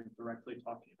even directly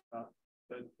talking about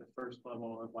the first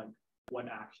level of what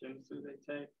actions do they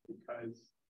take,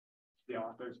 because the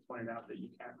authors pointed out that you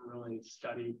can't really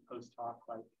study post hoc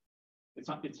it's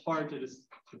hard to just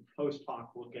post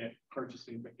hoc look at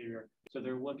purchasing behavior. So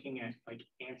they're looking at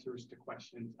answers to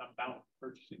questions about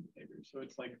purchasing behavior. So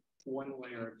it's one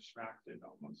layer abstracted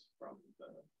almost from the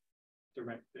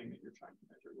direct thing that you're trying to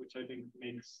measure, which I think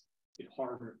makes it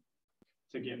harder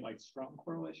to get strong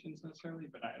correlations necessarily,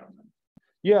 but I don't know.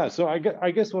 Yeah, so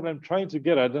I guess what I'm trying to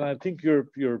get at, and I think you're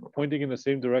pointing in the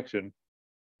same direction,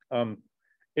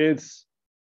 it's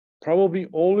probably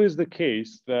always the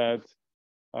case that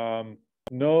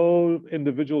no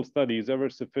individual study is ever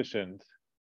sufficient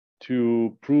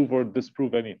to prove or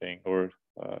disprove anything, or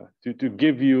to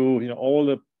give you, all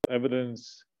the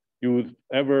evidence you would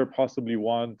ever possibly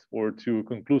want, or to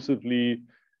conclusively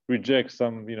reject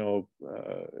some,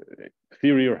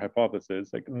 theory or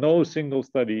hypothesis. No single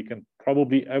study can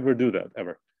probably ever do that,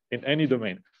 ever, in any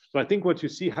domain. So I think what you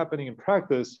see happening in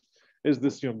practice is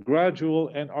this, gradual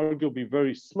and arguably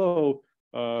very slow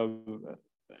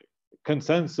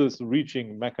consensus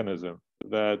reaching mechanism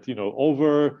that,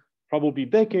 over probably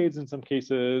decades in some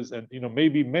cases, and,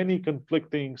 maybe many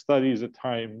conflicting studies at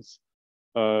times,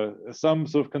 some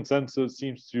sort of consensus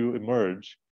seems to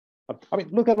emerge. I mean,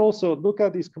 look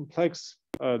at these complex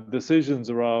decisions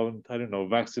around, I don't know,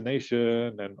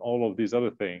 vaccination and all of these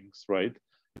other things, right?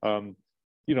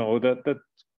 That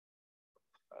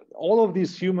all of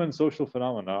these human social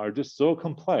phenomena are just so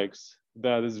complex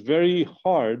that it's very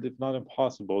hard, if not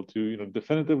impossible, to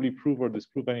definitively prove or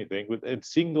disprove anything with a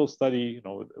single study,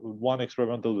 with one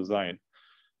experimental design,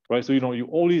 right? So you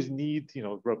always need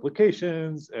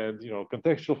replications and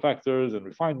contextual factors and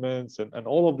refinements and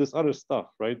all of this other stuff,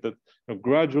 right? That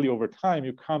gradually over time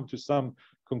you come to some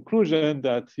conclusion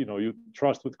that you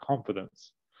trust with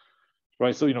confidence,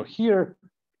 right? So here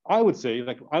I would say,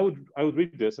 I would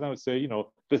read this and I would say,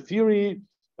 the theory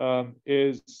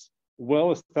is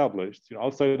well established,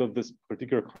 outside of this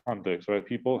particular context, right?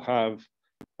 People have,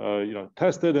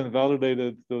 tested and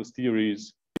validated those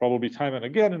theories probably time and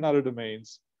again in other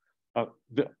domains.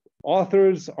 The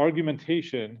author's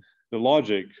argumentation, the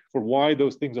logic for why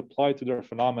those things apply to their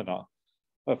phenomenon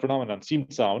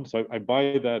seemed sound. So I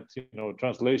buy that,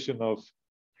 translation of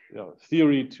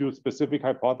theory to specific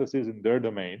hypotheses in their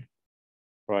domain,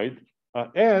 right?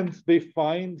 And they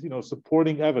find,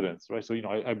 supporting evidence, right? So,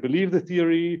 I believe the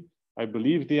theory, I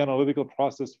believe the analytical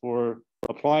process for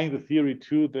applying the theory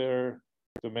to their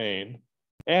domain,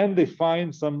 and they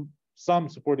find some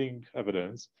supporting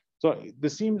evidence. So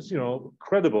this seems,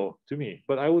 credible to me.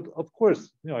 But I would, of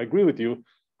course, I agree with you.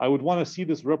 I would want to see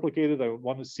this replicated. I would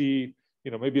want to see,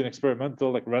 maybe an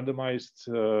experimental, like randomized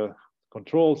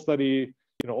control study,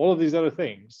 all of these other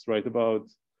things, right? About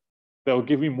that will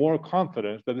give me more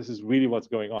confidence that this is really what's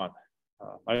going on.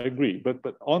 I agree.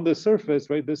 But on the surface,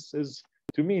 right, this is,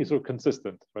 to me, sort of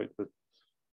consistent, right?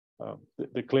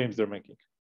 The claims they're making.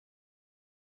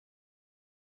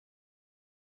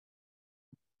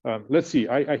 Let's see.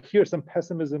 I hear some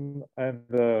pessimism and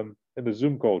in the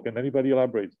Zoom call. Can anybody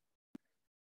elaborate?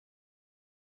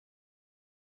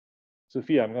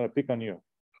 Sophia, I'm going to pick on you.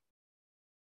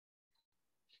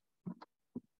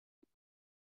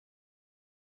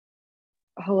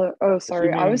 Hello. Oh, sorry.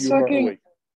 Assuming I was you are talking. awake.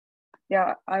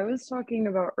 Yeah, I was talking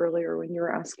about earlier when you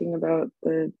were asking about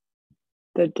the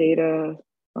data,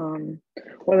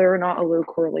 whether or not a low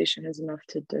correlation is enough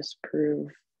to disprove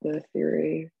the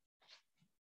theory.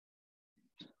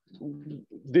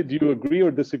 Did you agree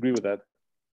or disagree with that?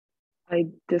 I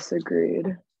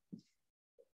disagreed.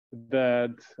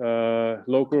 That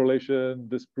low correlation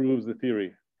disproves the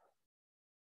theory.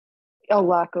 A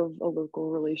lack of a local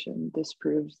relation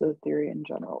disproves the theory in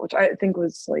general, which I think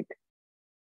was like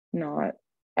not.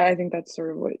 I think that's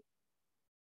sort of what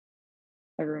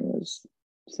everyone was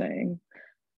saying.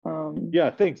 Yeah,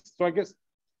 thanks. So I guess,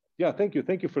 yeah, thank you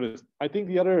for this. I think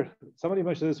somebody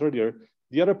mentioned this earlier.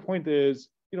 The other point is,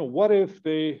 what if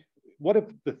the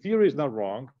theory is not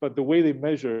wrong, but the way they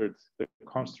measured the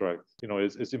construct,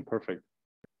 is imperfect,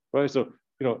 right? So,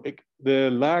 the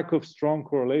lack of strong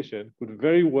correlation could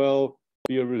very well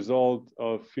be a result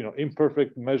of,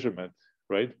 imperfect measurement,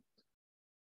 right?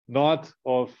 Not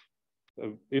of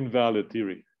invalid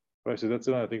theory, right? So that's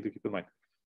another thing to keep in mind.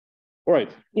 All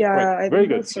right. Yeah, right. I Very think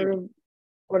good. that's sort of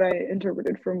what I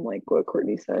interpreted from like what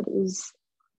Courtney said is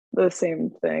the same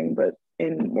thing, but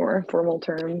in more formal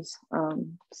terms.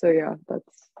 So yeah,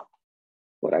 that's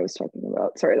what I was talking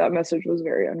about. Sorry, that message was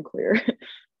very unclear.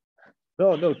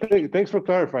 No, thanks for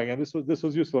clarifying. And this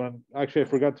was useful. And actually, I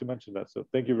forgot to mention that. So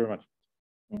thank you very much.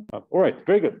 All right,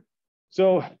 very good.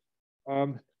 So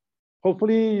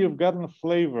hopefully you've gotten a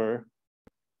flavor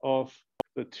of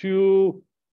the two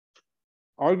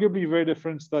arguably very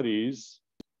different studies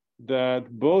that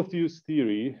both use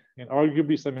theory in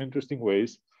arguably some interesting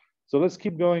ways. So let's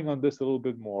keep going on this a little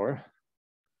bit more.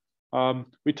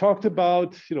 We talked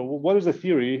about, what is a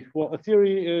theory? Well, a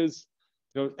theory is,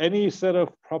 any set of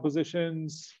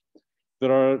propositions that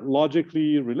are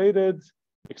logically related,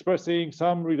 expressing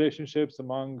some relationships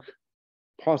among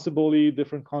possibly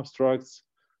different constructs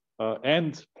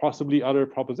and possibly other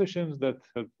propositions that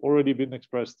have already been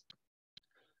expressed.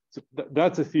 So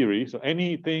that's a theory. So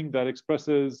anything that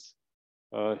expresses,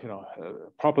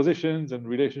 propositions and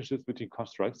relationships between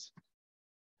constructs.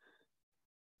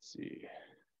 Let's see.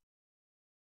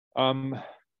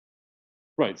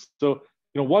 Right. So,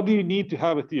 what do you need to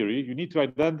have a theory? You need to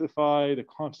identify the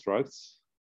constructs.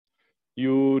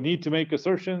 You need to make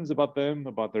assertions about them,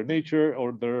 about their nature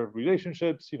or their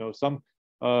relationships. Some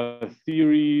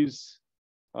theories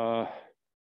are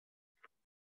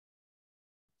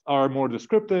more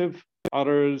descriptive.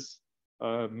 Others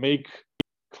make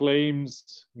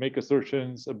claims, make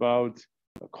assertions about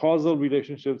causal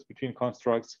relationships between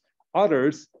constructs.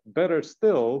 Others, better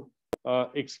still,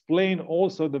 explain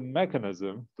also the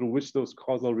mechanism through which those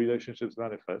causal relationships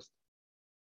manifest.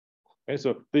 Okay,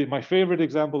 so my favorite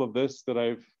example of this that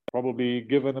I've probably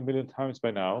given a million times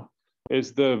by now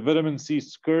is the vitamin C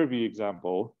scurvy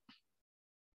example,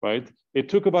 right? It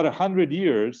took about 100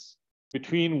 years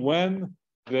between when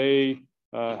they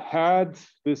had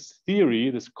this theory,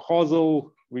 this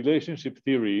causal relationship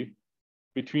theory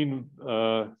between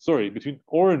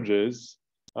oranges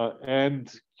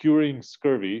and curing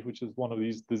scurvy, which is one of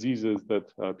these diseases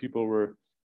that people were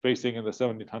facing in the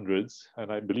 1700s,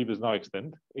 and I believe is now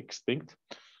extinct.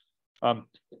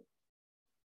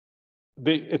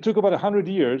 It took about 100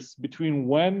 years between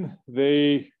when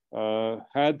they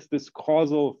had this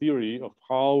causal theory of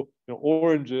how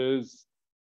oranges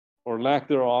or lack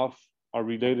thereof are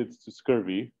related to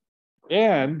scurvy,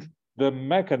 and the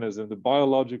mechanism, the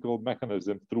biological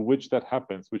mechanism through which that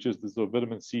happens, which is this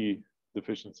vitamin C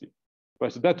deficiency,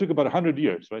 right? So that took about 100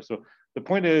 years, right? So the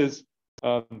point is,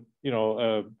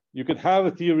 you could have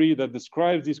a theory that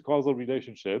describes these causal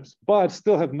relationships, but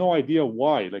still have no idea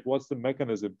why, like what's the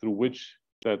mechanism through which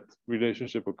that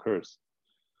relationship occurs.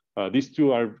 These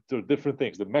two are different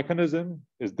things. The mechanism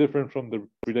is different from the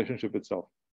relationship itself.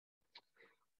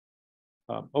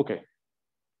 Okay.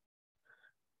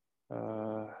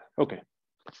 Okay.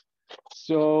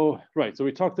 So, right. So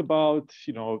we talked about,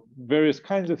 various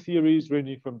kinds of theories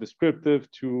ranging from descriptive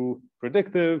to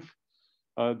predictive.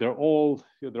 They're all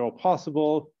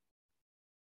possible.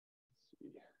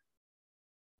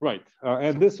 Right.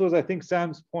 And this was, I think,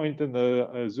 Sam's point in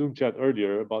the Zoom chat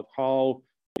earlier about how,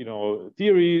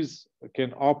 theories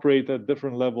can operate at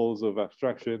different levels of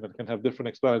abstraction and can have different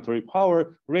explanatory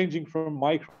power, ranging from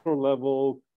micro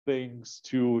level things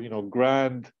to,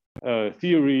 grand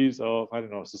theories of, I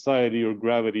don't know, society or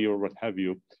gravity or what have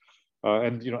you,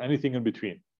 and, anything in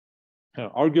between.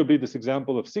 Arguably, this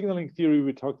example of signaling theory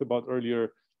we talked about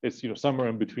earlier is, somewhere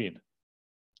in between.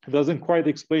 It doesn't quite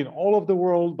explain all of the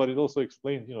world, but it also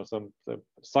explains, some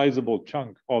sizable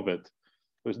chunk of it.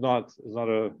 It's not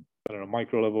a, I don't know,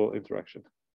 micro level interaction.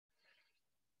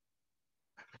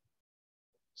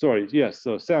 Sorry, yes.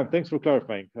 So Sam, thanks for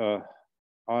clarifying.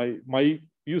 My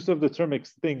use of the term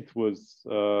extinct was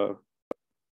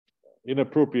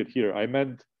inappropriate here. I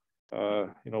meant,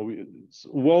 it's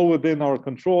well within our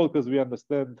control because we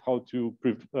understand how to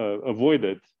avoid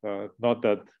it, not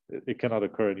that it cannot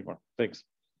occur anymore. Thanks.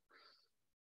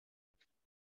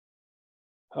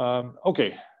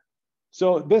 Okay,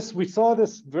 so we saw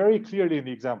this very clearly in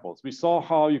the examples. We saw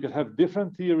how you could have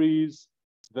different theories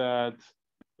that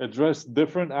address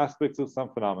different aspects of some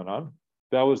phenomenon.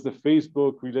 That was the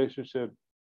Facebook relationship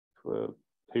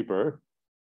paper.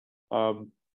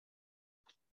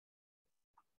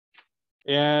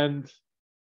 And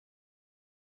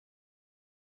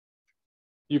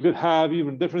you could have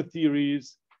even different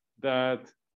theories that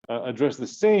address the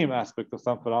same aspect of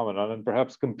some phenomenon and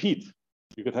perhaps compete.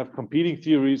 You could have competing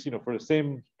theories, for the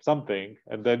same something,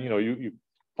 and then you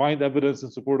find evidence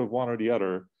in support of one or the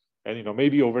other, and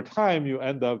maybe over time you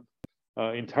end up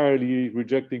entirely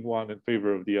rejecting one in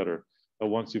favor of the other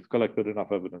once you've collected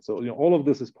enough evidence. So all of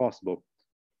this is possible.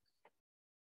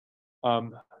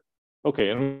 Okay,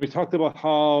 and we talked about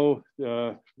how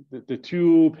the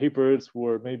two papers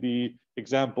were maybe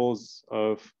examples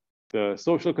of the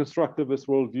social constructivist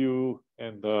worldview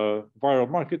and the viral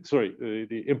market,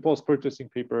 the impulse purchasing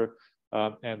paper,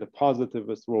 and the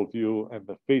positivist worldview and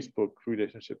the Facebook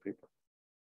relationship paper.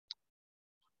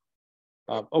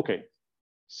 Okay,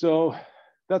 so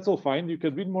that's all fine. You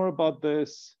can read more about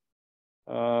this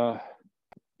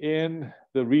in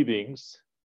the readings.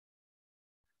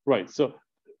 Right, so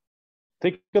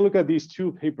take a look at these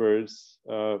two papers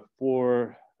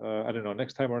for, I don't know,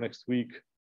 next time or next week.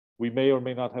 We may or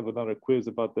may not have another quiz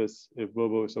about this if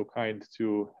Bobo is so kind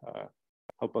to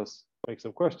help us make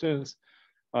some questions.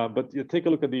 But you take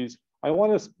a look at these. I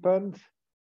want to spend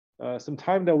some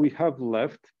time that we have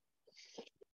left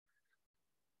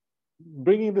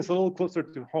bringing this a little closer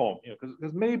to home,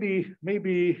 because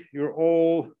maybe you're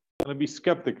all going to be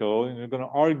skeptical and you're going to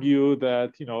argue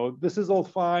that this is all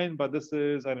fine, but this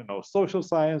is, I don't know, social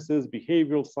sciences,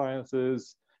 behavioral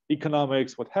sciences,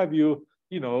 economics, what have you.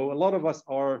 A lot of us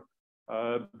are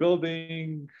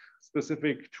building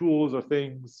specific tools or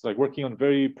things, like working on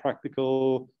very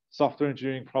practical software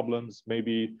engineering problems,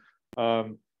 maybe,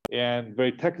 and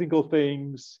very technical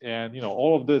things. And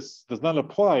all of this does not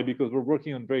apply because we're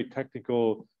working on very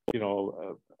technical,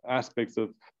 aspects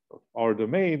of our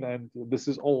domain, and this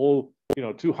is all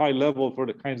too high level for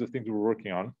the kinds of things we're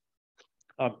working on.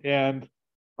 And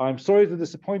I'm sorry to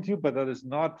disappoint you, but that is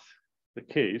not the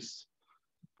case.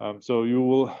 So you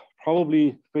will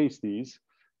probably face these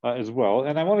as well.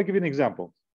 And I want to give you an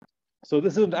example. So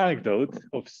this is an anecdote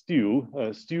of Stu.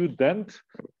 Stu Dent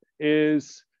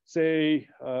is, say,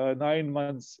 9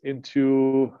 months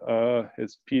into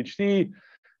his PhD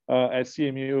at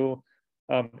CMU,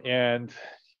 and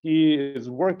he is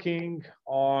working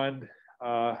on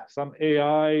some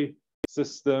AI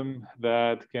system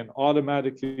that can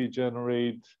automatically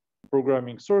generate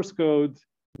programming source code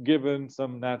given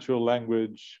some natural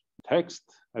language text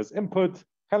as input,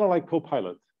 kind of like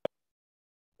Copilot.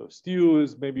 So Stu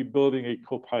is maybe building a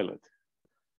Copilot.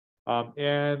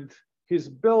 And he's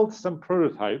built some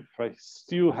prototype, right?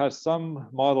 Stu has some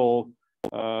model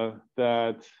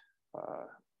that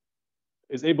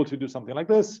is able to do something like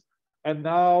this, and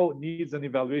now needs an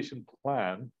evaluation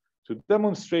plan to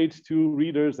demonstrate to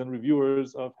readers and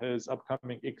reviewers of his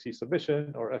upcoming ICSI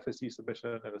submission or FSC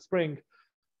submission in the spring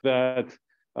that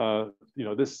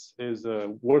this is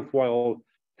a worthwhile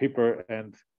paper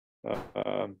and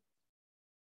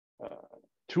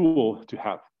tool to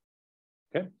have.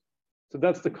 Okay, so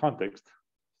that's the context.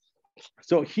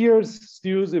 So here's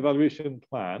Stu's evaluation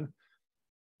plan.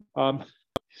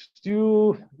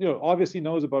 Stu, obviously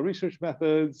knows about research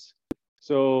methods.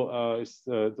 So it's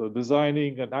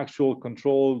designing an actual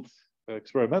controlled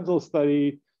experimental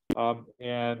study,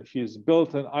 and he's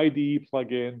built an IDE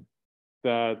plugin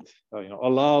that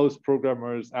allows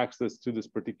programmers access to this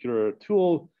particular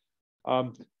tool.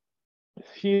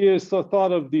 He has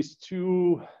thought of these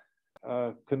two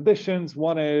conditions.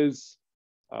 One is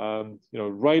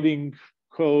writing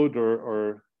code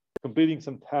or completing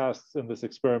some tasks in this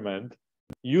experiment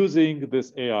using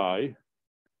this AI.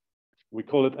 We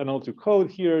call it L02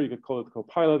 code here. You could call it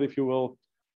Copilot if you will.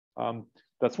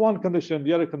 That's one condition.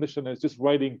 The other condition is just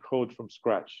writing code from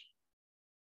scratch.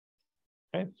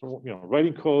 Okay, so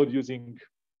writing code using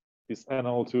this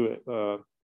L02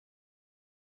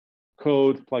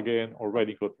 code plugin or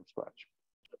writing code from scratch.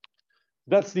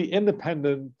 That's the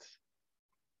independent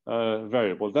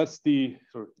variable. That's the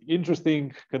sort of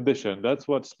interesting condition. That's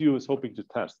what Stu is hoping to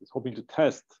test. He's hoping to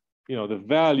test, the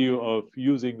value of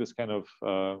using this kind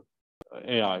of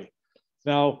AI.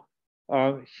 Now,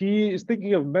 he is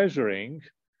thinking of measuring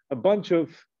a bunch of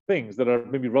things that are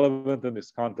maybe relevant in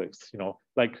this context,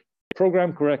 like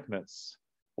program correctness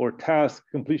or task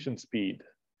completion speed,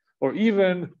 or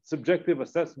even subjective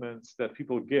assessments that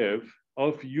people give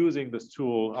of using this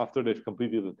tool after they've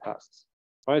completed the tasks,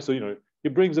 right? So, he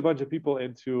brings a bunch of people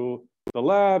into the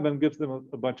lab and gives them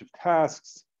a bunch of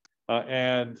tasks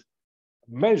and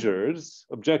measures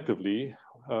objectively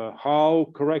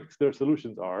how correct their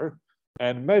solutions are,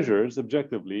 and measures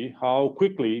objectively how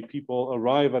quickly people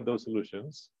arrive at those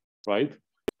solutions, right?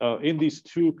 In these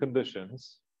two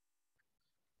conditions.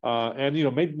 And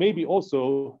maybe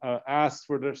also ask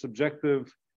for their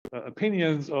subjective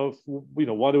opinions of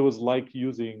what it was like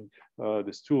using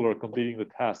this tool or completing the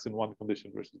tasks in one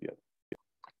condition versus the other.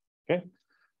 Okay.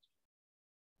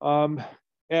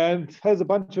 And has a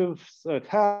bunch of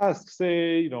tasks,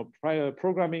 say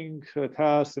programming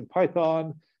tasks in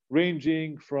Python,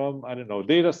 ranging from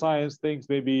data science things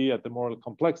maybe at the more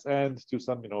complex end to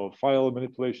some file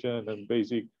manipulation and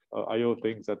basic I/O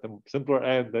things at the simpler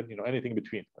end, then anything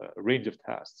between, a range of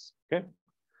tasks. Okay,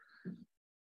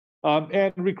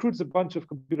 and recruits a bunch of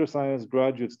computer science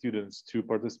graduate students to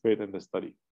participate in the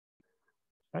study.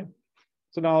 Right.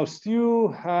 So now Stu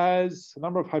has a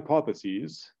number of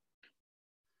hypotheses.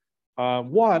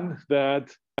 One,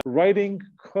 that writing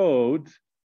code,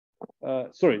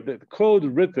 the code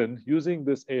written using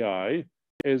this AI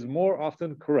is more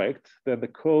often correct than the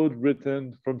code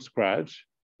written from scratch.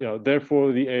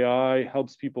 Therefore, the AI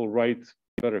helps people write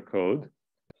better code.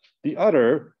 The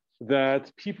other,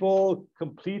 that people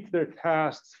complete their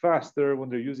tasks faster when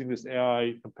they're using this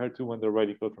AI compared to when they're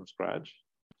writing code from scratch.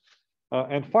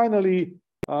 And finally,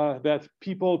 that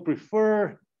people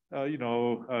prefer,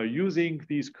 using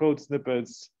these code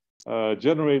snippets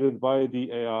generated by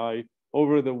the AI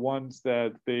over the ones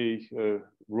that they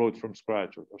wrote from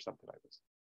scratch or something like this.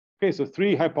 Okay, so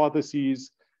three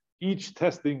hypotheses, each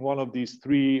testing one of these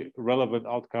three relevant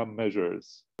outcome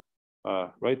measures,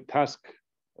 right? Task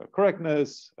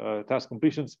correctness, task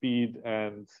completion speed,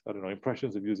 and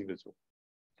impressions of using the tool.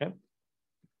 Okay,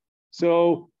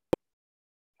 so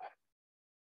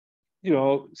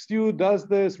Stu does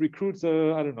this, recruits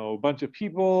a bunch of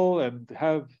people, and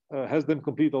has them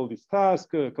complete all these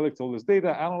tasks, collects all this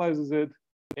data, analyzes it,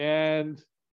 and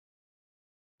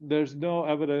there's no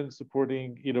evidence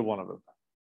supporting either one of them.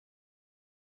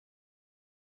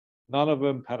 None of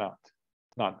them pan out.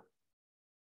 None.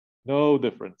 No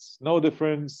difference. No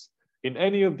difference in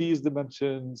any of these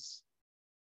dimensions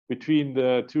between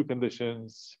the two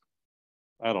conditions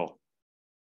at all.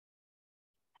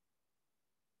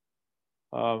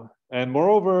 And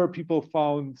moreover, people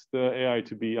found the AI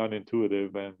to be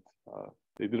unintuitive, and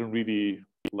they didn't really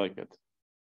like it.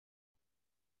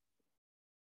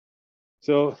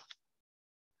 So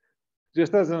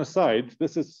just as an aside,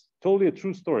 this is totally a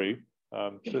true story.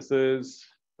 This is,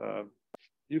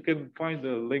 you can find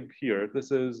the link here.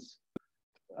 This is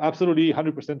absolutely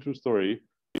 100% true story.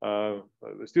 The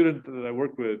student that I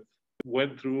work with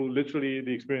went through literally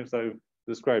the experience I've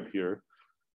described here.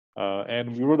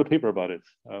 And we wrote a paper about it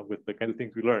with the kind of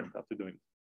things we learned after doing it.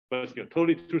 But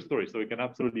totally true story, so it can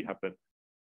absolutely happen,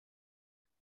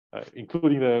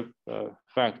 including the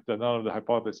fact that none of the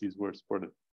hypotheses were supported.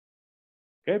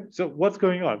 Okay, so what's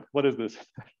going on? What is this?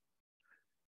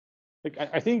 like,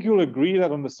 I think you'll agree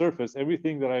that on the surface,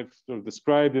 everything that I've sort of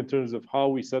described in terms of how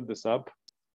we set this up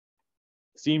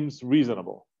seems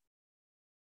reasonable.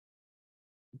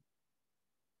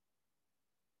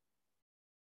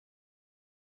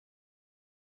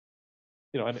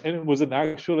 And it was an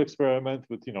actual experiment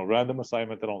with, random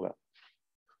assignment and all that.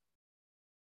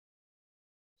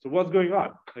 So what's going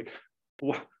on? Like,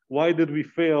 why did we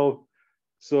fail?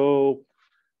 So,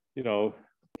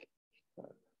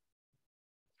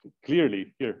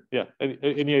 clearly here. Yeah.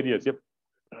 Any ideas? Yep.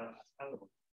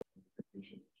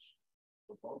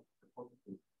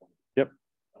 Yep.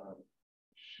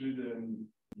 Shouldn't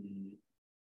be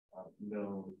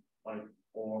know, like,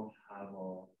 or have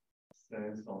a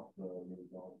sense of the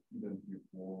result even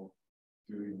before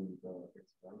doing the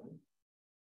experiment?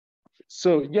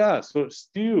 So yeah, so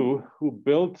Stu, who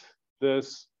built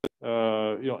this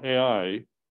AI,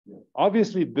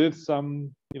 obviously did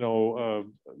some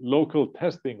local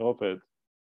testing of it,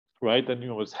 right?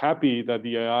 And was happy that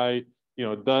the AI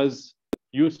does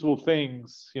useful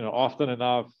things often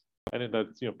enough, and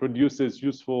that produces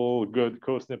useful good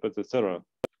code snippets, etc.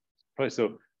 Right.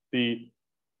 So the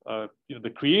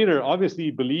creator obviously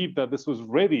believed that this was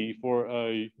ready for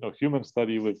a human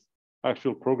study with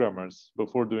actual programmers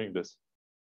before doing this.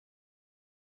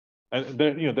 And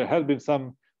there had been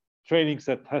some training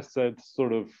set, test set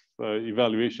sort of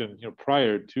evaluation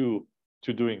prior to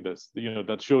doing this,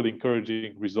 that showed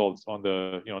encouraging results on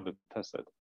the on the test set.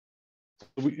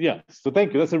 So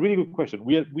thank you. That's a really good question.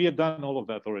 We had done all of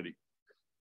that already.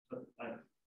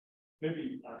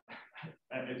 Maybe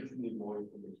I just need more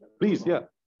information. Please, yeah.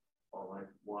 Or like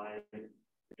why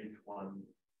H1,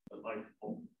 like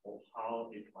or how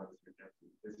H1 is rejected.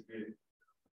 Basically,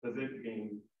 does it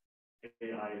mean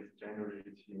AI is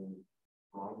generating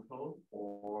wrong code,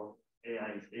 or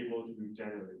AI is able to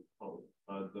generate code,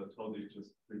 but the code is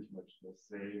just pretty much the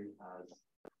same as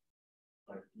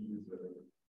like user?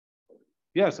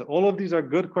 Yes, all of these are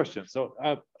good questions. So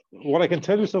what I can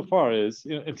tell you so far is,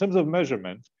 in terms of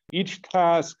measurement, each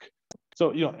task,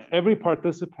 so every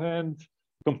participant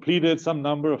completed some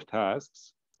number of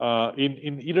tasks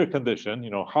in either condition.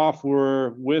 Half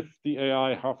were with the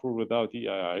AI, half were without the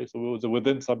AI. So it was a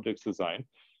within subjects design.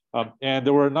 And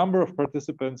there were a number of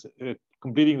participants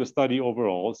completing the study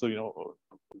overall. So,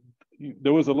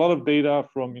 there was a lot of data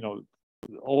from,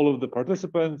 all of the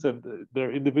participants and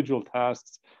their individual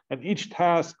tasks. And each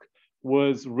task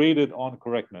was rated on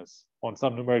correctness on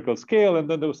some numerical scale. And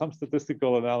then there was some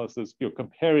statistical analysis,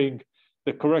 comparing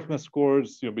the correctness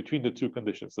scores, between the two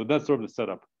conditions. So that's sort of the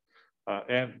setup.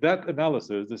 And that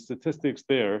analysis, the statistics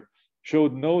there,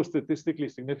 showed no statistically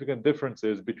significant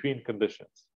differences between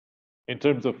conditions in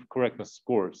terms of correctness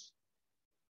scores.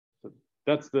 So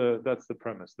that's the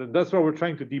premise. That's what we're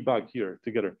trying to debug here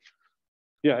together.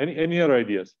 Yeah. Any other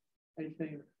ideas? I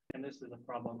think, and this is a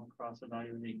problem across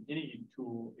evaluating any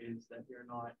tool, is that you're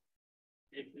not,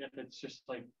 if it's just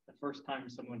like the first time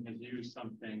someone has used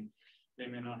something, they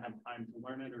may not have time to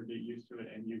learn it or get used to it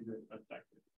and use it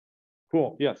effectively.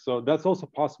 Cool. Yeah. So that's also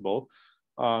possible.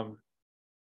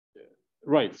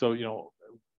 Right. So,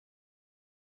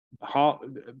 how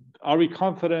are we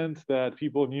confident that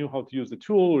people knew how to use the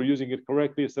tool or using it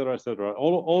correctly, et cetera, et cetera?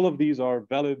 All of these are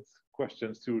valid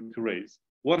questions to raise.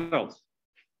 What else?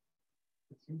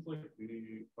 It seems like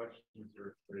the questions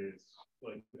are raised,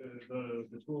 like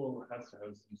the tool has to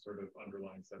have some sort of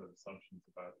underlying set of assumptions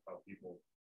about how people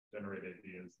generate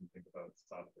ideas and think about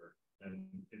software. And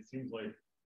it seems like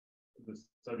the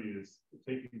study is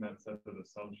taking that set of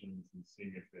assumptions and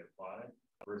seeing if they apply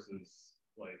versus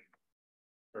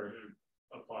or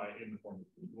apply in the form of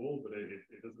the tool, but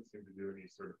it doesn't seem to do any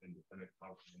sort of independent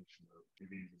confirmation of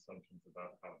these assumptions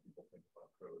about how people think about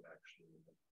code actually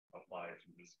apply to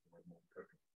this form of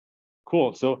cooking.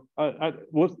 Cool. So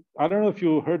I don't know if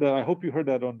you heard that. I hope you heard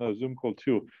that on the Zoom call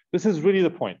too. This is really the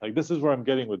point. This is where I'm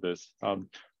getting with this. I'm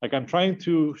trying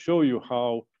to show you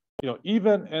how,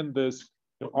 even in this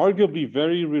arguably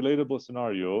very relatable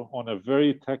scenario on a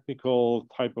very technical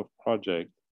type of project,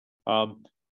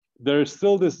 there's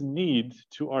still this need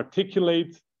to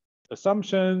articulate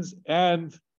assumptions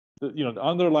and the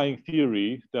underlying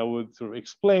theory that would sort of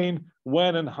explain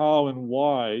when and how and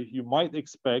why you might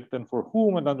expect and for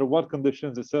whom and under what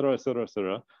conditions, et cetera, et cetera, et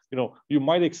cetera, you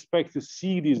might expect to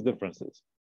see these differences,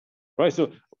 right?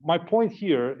 So my point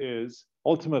here is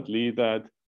ultimately that,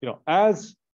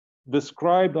 as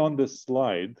described on this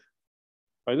slide,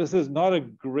 right, this is not a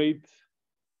great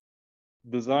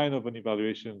design of an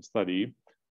evaluation study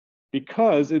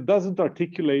because it doesn't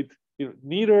articulate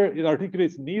it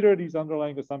articulates neither these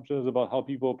underlying assumptions about how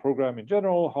people program in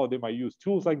general, how they might use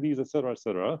tools like these, et cetera,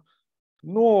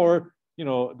 nor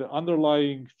the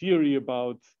underlying theory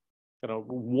about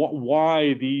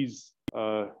why these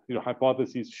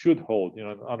hypotheses should hold,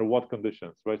 under what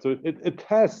conditions, right? So it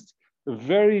tests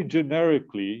very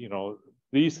generically,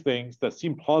 these things that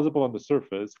seem plausible on the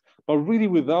surface, but really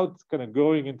without kind of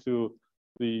going into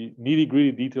the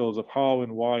nitty-gritty details of how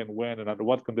and why and when and under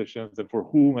what conditions and for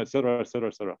whom, et cetera, et cetera,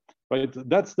 et cetera. Right?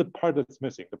 That's the part that's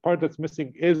missing. The part that's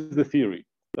missing is the theory.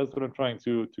 That's what I'm trying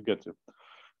to get to.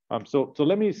 So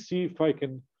let me see if I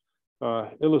can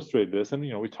illustrate this. And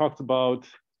we talked about.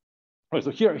 Right,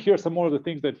 so here are some more of the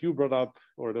things that you brought up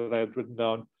or that I had written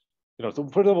down. So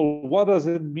first of all, what does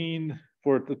it mean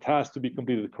for the task to be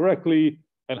completed correctly,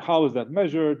 and how is that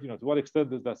measured? To what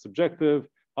extent is that subjective?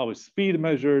 How is speed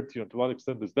measured? To what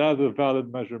extent is that a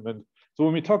valid measurement? So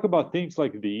when we talk about things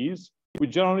like these, we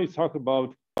generally talk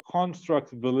about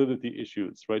construct validity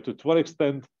issues, right? So to what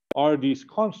extent are these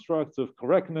constructs of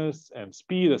correctness and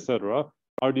speed, etc.,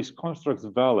 are these constructs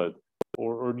valid?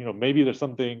 Or maybe there's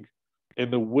something in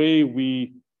the way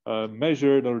we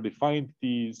measured or defined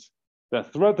these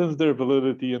that threatens their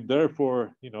validity and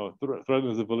therefore,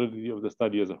 threatens the validity of the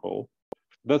study as a whole.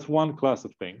 That's one class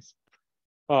of things.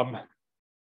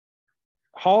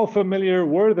 How familiar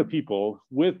were the people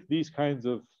with these kinds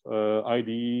of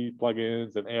IDE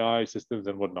plugins and AI systems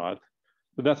and whatnot?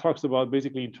 So that talks about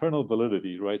basically internal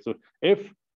validity, right? So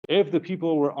if the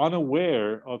people were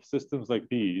unaware of systems like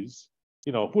these,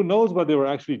 who knows what they were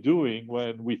actually doing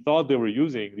when we thought they were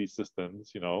using these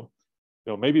systems,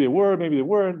 maybe they were, maybe they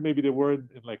weren't, maybe they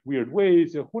weren't in like weird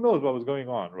ways, who knows what was going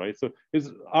on, right? So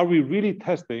are we really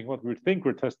testing what we think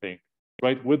we're testing,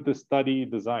 right, with the study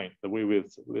design, the way we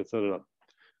set it up?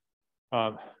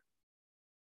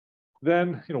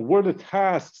 Then, were the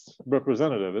tasks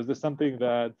representative? Is this something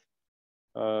that,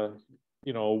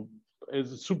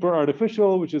 is super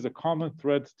artificial, which is a common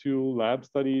thread to lab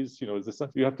studies? Is this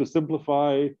something you have to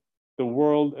simplify the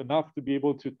world enough to be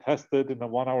able to test it in a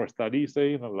 1-hour study,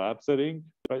 say in a lab setting,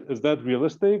 right? Is that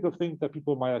realistic of things that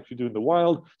people might actually do in the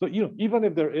wild? So, even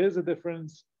if there is a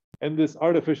difference in this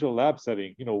artificial lab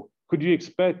setting, could you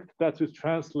expect that to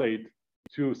translate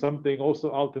to something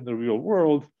also out in the real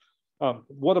world?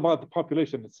 What about the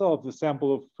population itself? The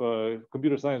sample of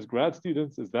computer science grad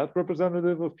students, is that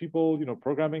representative of people,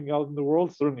 programming out in the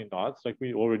world? Certainly not. Like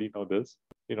we already know this.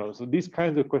 So these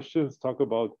kinds of questions talk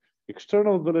about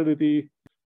external validity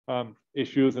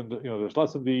issues, and there's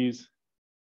lots of these.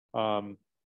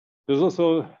 There's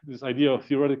also this idea of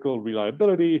theoretical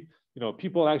reliability.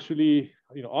 People actually,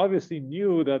 obviously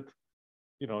knew that,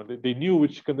 they knew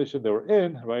which condition they were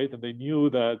in, right? And they knew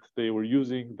that they were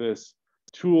using this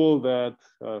tool that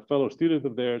a fellow student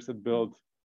of theirs had built.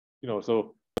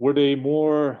 So were they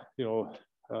more,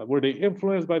 were they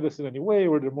influenced by this in any way?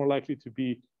 Were they more likely to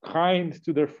be kind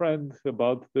to their friend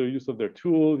about the use of their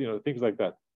tool? Things like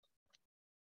that.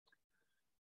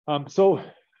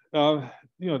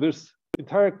 There's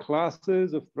entire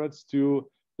classes of threats to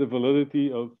the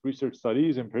validity of research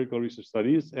studies, empirical research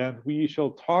studies, and we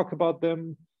shall talk about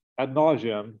them ad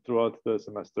nauseum throughout the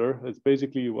semester. It's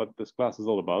basically what this class is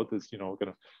all about, is kind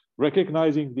of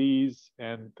recognizing these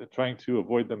and trying to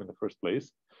avoid them in the first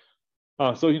place.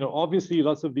 So obviously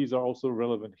lots of these are also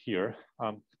relevant here.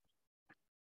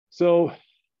 So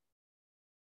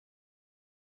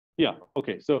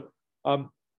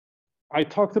I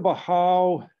talked about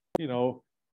how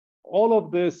all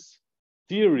of this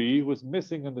theory was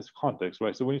missing in this context,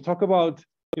 right? So when you talk about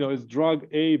is drug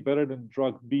A better than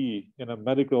drug B in a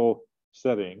medical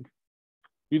setting,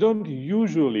 you don't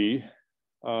usually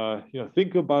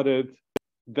think about it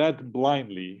that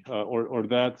blindly or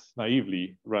that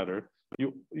naively. Rather,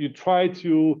 you try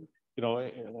to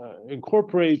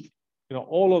incorporate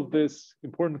all of this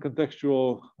important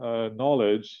contextual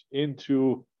knowledge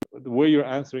into the way you're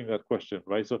answering that question,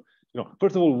 right? So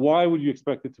first of all, why would you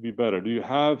expect it to be better? Do you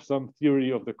have some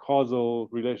theory of the causal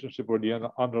relationship or the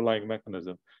underlying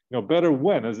mechanism? Better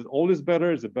when? Is it always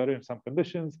better? Is it better in some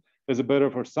conditions? Is it better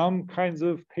for some kinds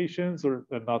of patients or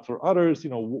not for others?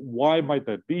 Why might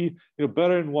that be?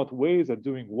 Better in what ways? At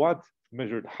doing what?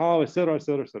 Measured how? Et cetera, et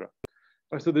cetera, et cetera.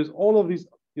 Right, so there's all of these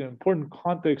important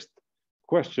context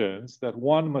questions that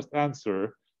one must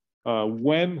answer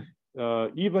when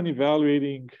even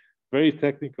evaluating very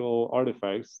technical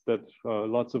artifacts that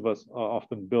lots of us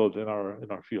often build in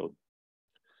our field.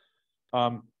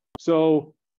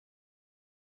 So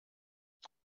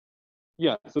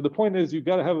the point is, you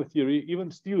got to have a theory.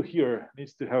 Even Stu here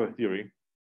needs to have a theory.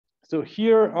 So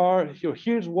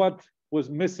here's what was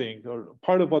missing, or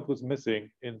part of what was missing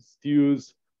in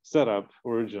Stu's setup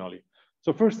originally.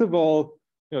 So first of all,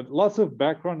 lots of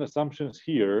background assumptions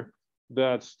here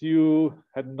that Stu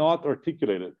had not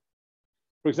articulated.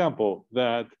 for example,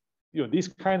 that these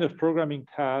kind of programming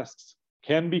tasks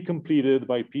can be completed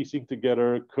by piecing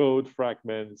together code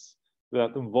fragments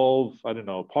that involve, I don't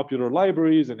know, popular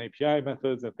libraries and API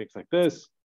methods and things like this.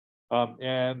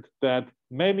 And that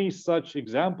many such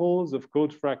examples of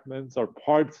code fragments are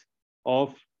part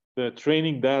of the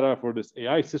training data for this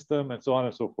AI system and so on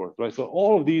and so forth, right? So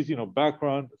all of these,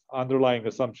 background underlying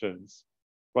assumptions,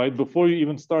 right? Before you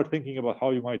even start thinking about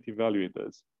how you might evaluate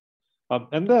this.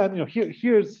 And then,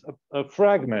 here's a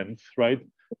fragment, right,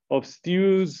 of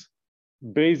Stu's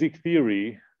basic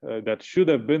theory that should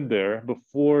have been there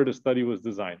before the study was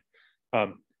designed.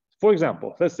 For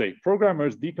example, let's say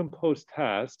programmers decompose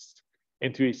tasks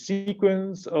into a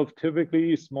sequence of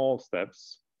typically small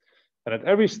steps. And at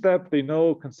every step, they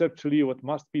know conceptually what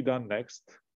must be done next.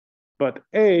 But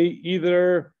A,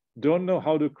 either don't know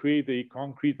how to create a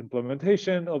concrete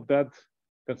implementation of that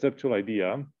conceptual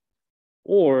idea,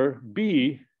 or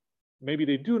B, maybe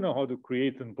they do know how to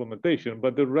create an implementation,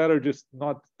 but they'd rather just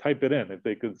not type it in if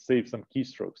they could save some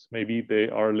keystrokes. Maybe they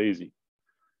are lazy,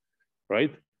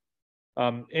 right?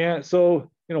 And so,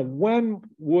 when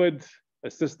would a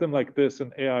system like this,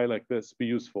 an AI like this, be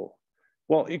useful?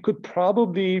 Well, it could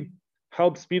probably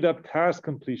help speed up task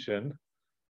completion,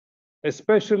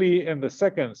 especially in the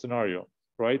second scenario,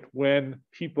 right? When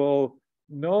people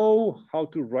know how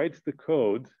to write the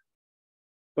code,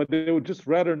 but they would just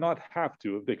rather not have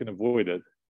to if they can avoid it.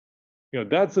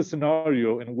 That's a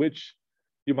scenario in which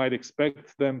you might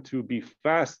expect them to be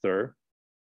faster,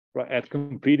 right, at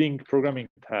completing programming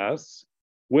tasks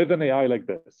with an AI like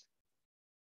this,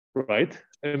 right?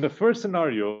 In the first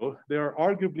scenario, they are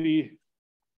arguably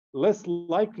less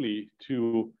likely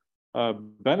to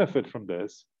benefit from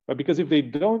this, right? Because if they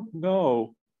don't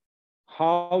know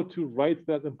how to write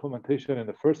that implementation in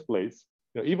the first place,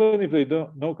 even if they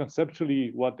don't know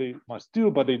conceptually what they must do,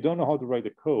 but they don't know how to write the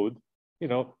code,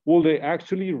 will they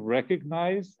actually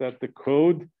recognize that the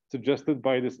code suggested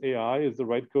by this AI is the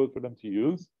right code for them to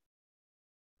use?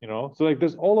 So like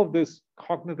there's all of this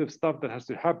cognitive stuff that has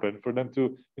to happen for them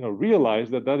to, realize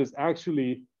that that is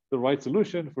actually the right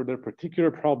solution for their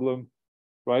particular problem,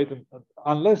 right? And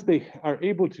unless they are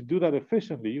able to do that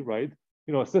efficiently, right?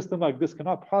 A system like this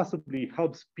cannot possibly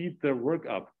help speed their work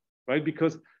up, right?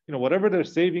 Because whatever they're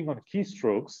saving on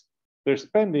keystrokes, they're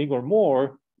spending or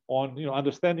more on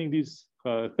understanding these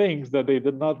things that they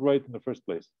did not write in the first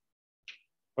place.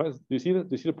 Right? Do you see that?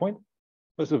 Do you see the point?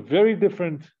 There's a very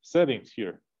different settings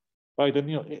here, right?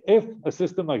 And if a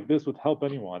system like this would help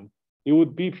anyone, it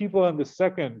would be people in the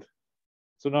second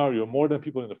scenario more than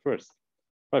people in the first,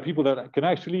 right? People that can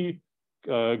actually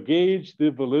gauge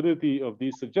the validity of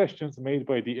these suggestions made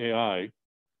by the AI,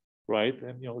 right?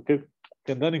 And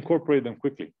can then incorporate them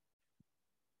quickly.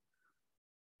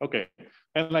 Okay,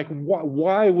 and like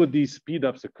why would these speed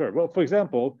ups occur? Well, for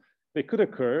example, they could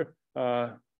occur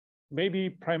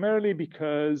maybe primarily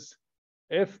because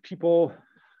if people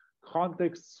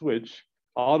context switch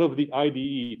out of the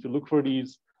IDE to look for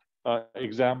these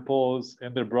examples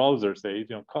in their browser, say,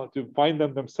 to find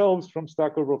them themselves from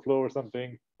Stack Overflow or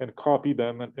something and copy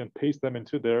them and paste them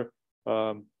into their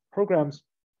programs,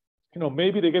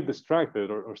 maybe they get distracted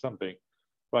or something,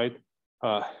 right?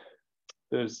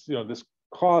 There's, this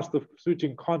cost of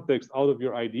switching context out of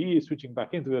your IDE, switching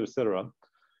back into it, etc.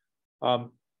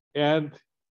 And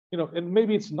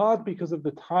maybe it's not because of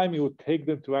the time it would take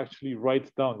them to actually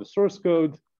write down the source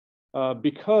code,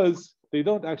 because they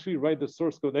don't actually write the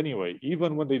source code anyway.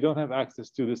 Even when they don't have access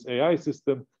to this AI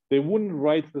system, they wouldn't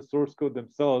write the source code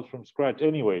themselves from scratch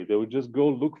anyway. They would just go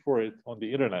look for it on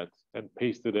the internet and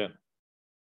paste it in,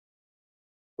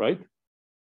 right?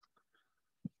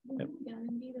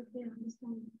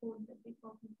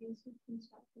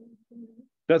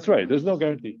 That's right. There's no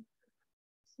guarantee.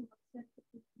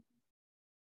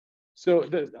 So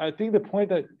I think the point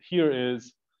that here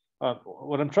is,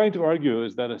 what I'm trying to argue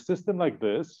is that a system like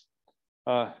this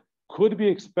could be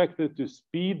expected to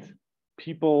speed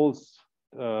people's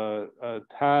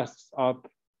tasks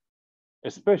up,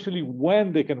 especially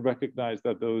when they can recognize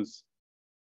that those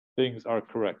things are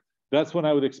correct. That's when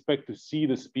I would expect to see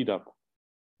the speed up,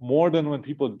 more than when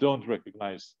people don't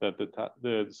recognize that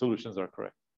the solutions are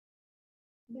correct.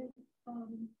 But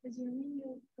assuming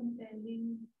you're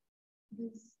comparing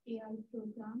this AI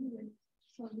program with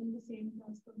solving the same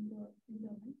task on the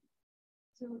internet,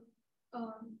 so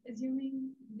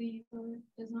assuming the user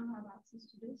does not have access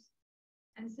to this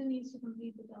and still needs to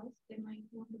complete the task, they might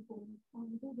want to go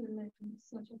on Google and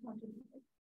search up how to do it.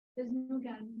 There's no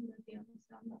guarantee that they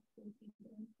understand that code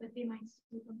either, but they might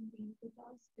still complete the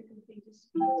task because they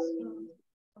just speak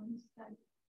terms that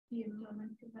the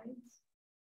internet provides.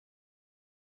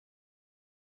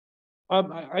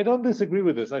 I don't disagree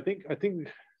with this. I think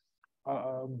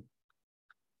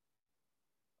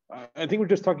we're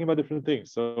just talking about different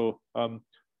things. So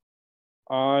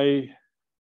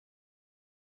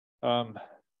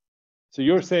so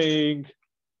you're saying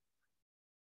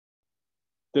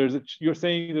there's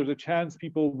a chance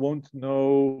people won't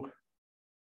know.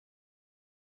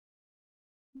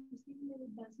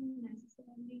 It doesn't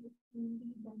necessarily only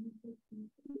benefit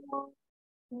people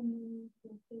who know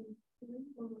what they're doing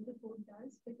or what the code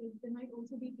does, because there might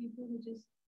also be people who just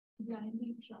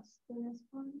blindly trust the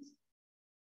response.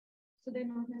 So they're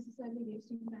not necessarily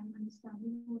wasting time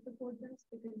understanding what the code does,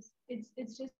 because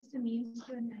it's just a means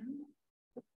to an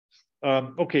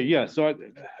end. Okay, yeah. So,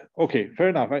 okay, fair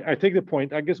enough. I take the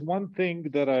point. I guess one thing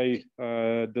that I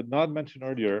did not mention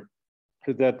earlier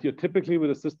is that typically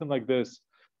with a system like this,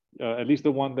 at least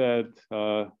the one that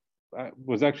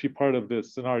was actually part of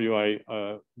this scenario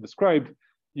I described,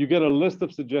 you get a list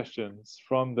of suggestions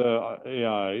from the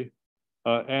AI,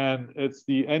 and it's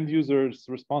the end user's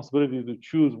responsibility to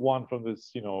choose one from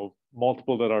this,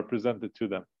 multiple that are presented to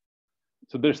them.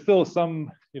 So there's still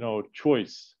some,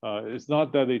 choice. It's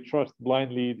not that they trust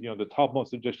blindly, the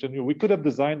topmost suggestion. We could have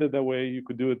designed it that way. You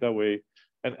could do it that way.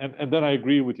 And then I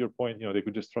agree with your point, they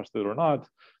could just trust it or not.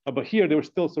 But here they were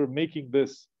still sort of making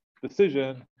this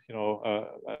decision,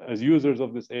 as users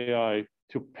of this AI,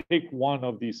 to pick one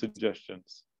of these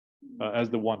suggestions as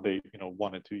the one they,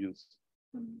 wanted to use.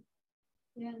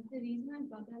 Yeah, the reason I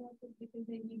brought that up is because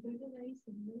we built a very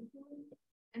similar tool,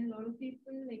 and a lot of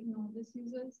people, like novice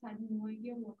users, had no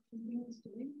idea what something was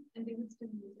doing, and they would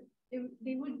still use it.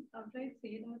 They would outright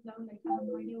say it out loud, like, I have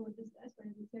no idea what this does, but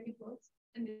it looks like it works,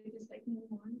 and they just like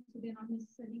move on. So they're not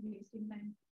necessarily wasting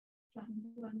time trying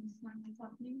to understand what's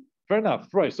happening. Fair enough,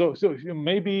 right? So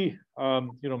maybe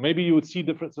maybe you would see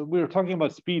different. So we were talking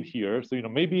about speed here. So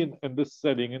maybe in this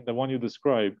setting, in the one you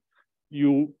described,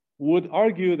 you would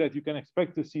argue that you can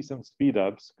expect to see some speed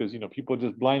ups because people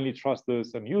just blindly trust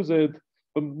this and use it.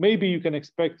 But maybe you can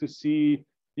expect to see,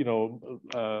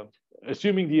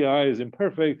 assuming the AI is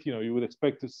imperfect, you would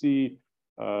expect to see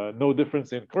no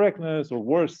difference in correctness or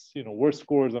worse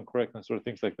scores on correctness or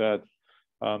things like that.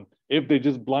 If they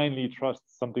just blindly trust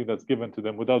something that's given to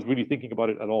them without really thinking about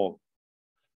it at all,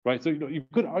 right? So you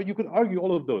could argue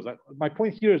all of those. My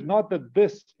point here is not that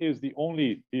this is the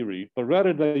only theory, but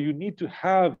rather that you need to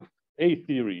have a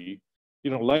theory,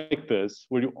 like this,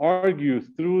 where you argue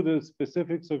through the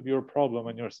specifics of your problem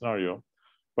and your scenario,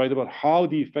 right, about how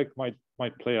the effect might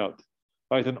play out,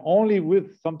 right? And only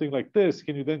with something like this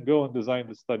can you then go and design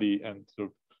the study and sort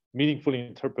of meaningfully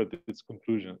interpret its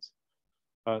conclusions.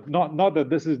 Not that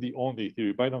this is the only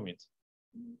theory, by no means.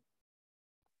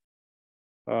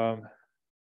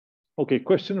 Okay,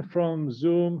 question from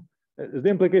Zoom. Is the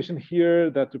implication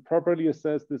here that to properly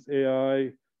assess this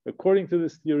AI, according to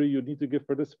this theory, you need to give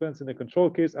participants in the control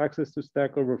case access to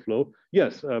Stack Overflow?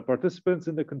 Yes, participants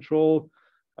in the control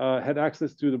had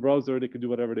access to the browser. They could do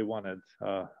whatever they wanted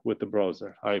with the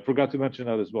browser. I forgot to mention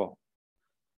that as well.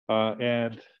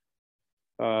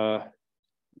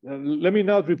 Let me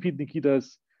not repeat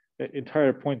Nikita's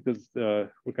entire point because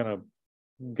we're kind of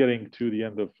getting to the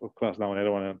end of class now, and I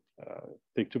don't want to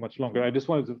take too much longer. I just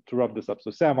wanted to wrap this up. So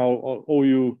Sam, I'll owe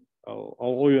you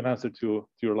an answer to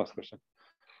your last question.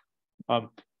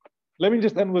 Let me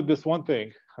just end with this one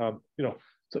thing.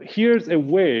 So here's a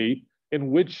way in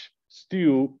which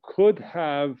Stu could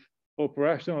have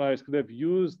operationalized, could have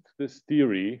used this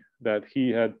theory that he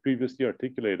had previously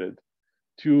articulated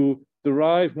to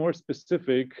derive more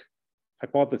specific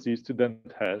hypotheses to then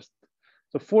test.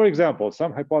 So for example,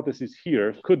 some hypotheses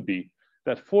here could be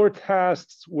that for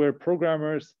tasks where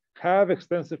programmers have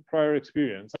extensive prior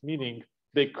experience, meaning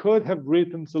they could have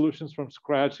written solutions from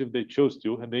scratch if they chose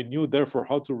to, and they knew therefore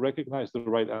how to recognize the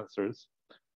right answers,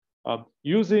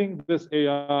 using this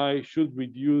AI should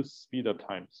reduce speed up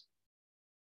times.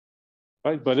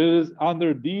 Right, but it is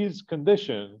under these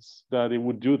conditions that it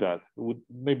would do that. It would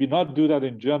maybe not do that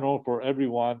in general for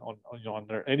everyone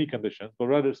under any conditions, but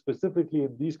rather specifically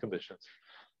in these conditions.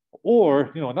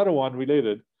 Or another one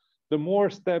related, the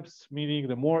more steps, meaning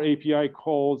the more API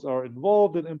calls are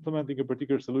involved in implementing a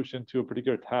particular solution to a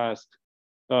particular task,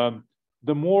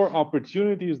 the more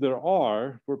opportunities there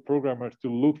are for programmers to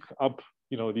look up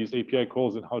these API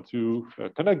calls and how to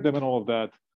connect them and all of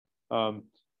that.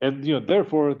 And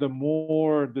therefore, the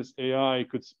more this AI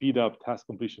could speed up task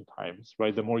completion times,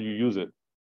 right? The more you use it.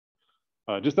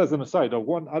 Just as an aside,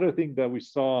 one other thing that we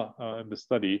saw in the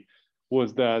study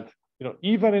was that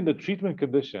even in the treatment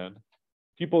condition,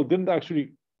 people didn't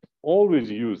actually always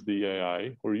use the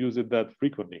AI or use it that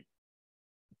frequently.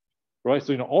 right?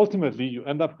 So, ultimately you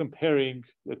end up comparing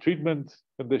the treatment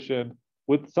condition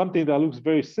with something that looks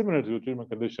very similar to a treatment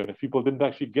condition. If people didn't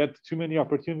actually get too many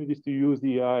opportunities to use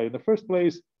the EI in the first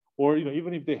place, or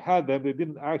even if they had them, they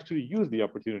didn't actually use the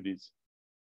opportunities,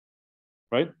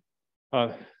 right?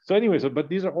 So anyway, but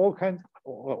these are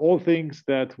all things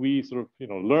that we sort of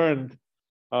learned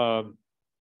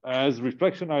as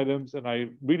reflection items, and I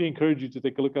really encourage you to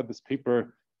take a look at this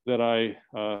paper that I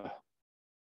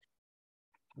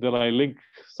link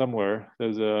somewhere.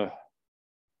 There's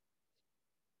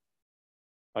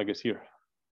I guess here.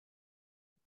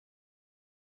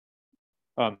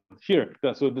 So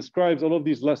it describes all of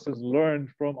these lessons learned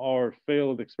from our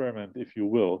failed experiment, if you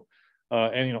will,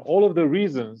 and all of the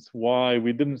reasons why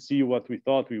we didn't see what we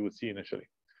thought we would see initially.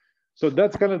 So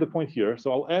that's kind of the point here.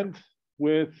 So I'll end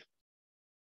with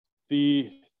the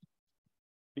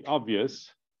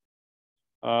obvious,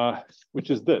 which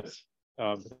is this.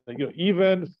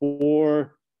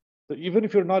 Even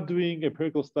if you're not doing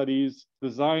empirical studies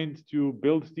designed to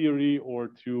build theory or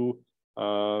to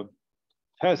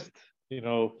test,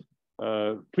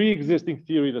 pre-existing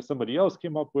theory that somebody else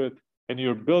came up with, and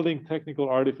you're building technical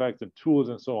artifacts and tools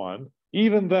and so on,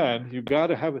 even then, you got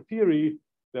to have a theory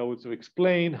that would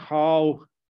explain how,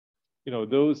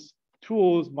 those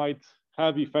tools might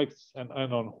have effects and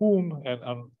on whom and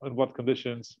on what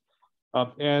conditions.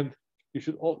 And you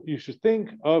should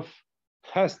think of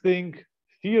testing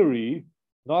theory,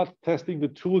 not testing the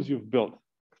tools you've built.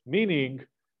 Meaning,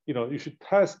 you should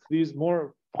test these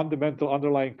more fundamental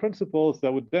underlying principles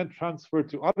that would then transfer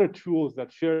to other tools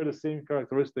that share the same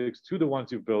characteristics to the ones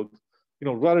you've built,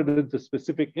 rather than the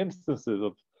specific instances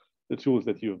of the tools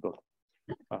that you've built.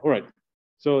 All right,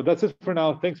 so that's it for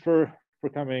now. Thanks for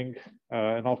coming,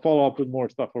 and I'll follow up with more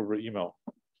stuff over email.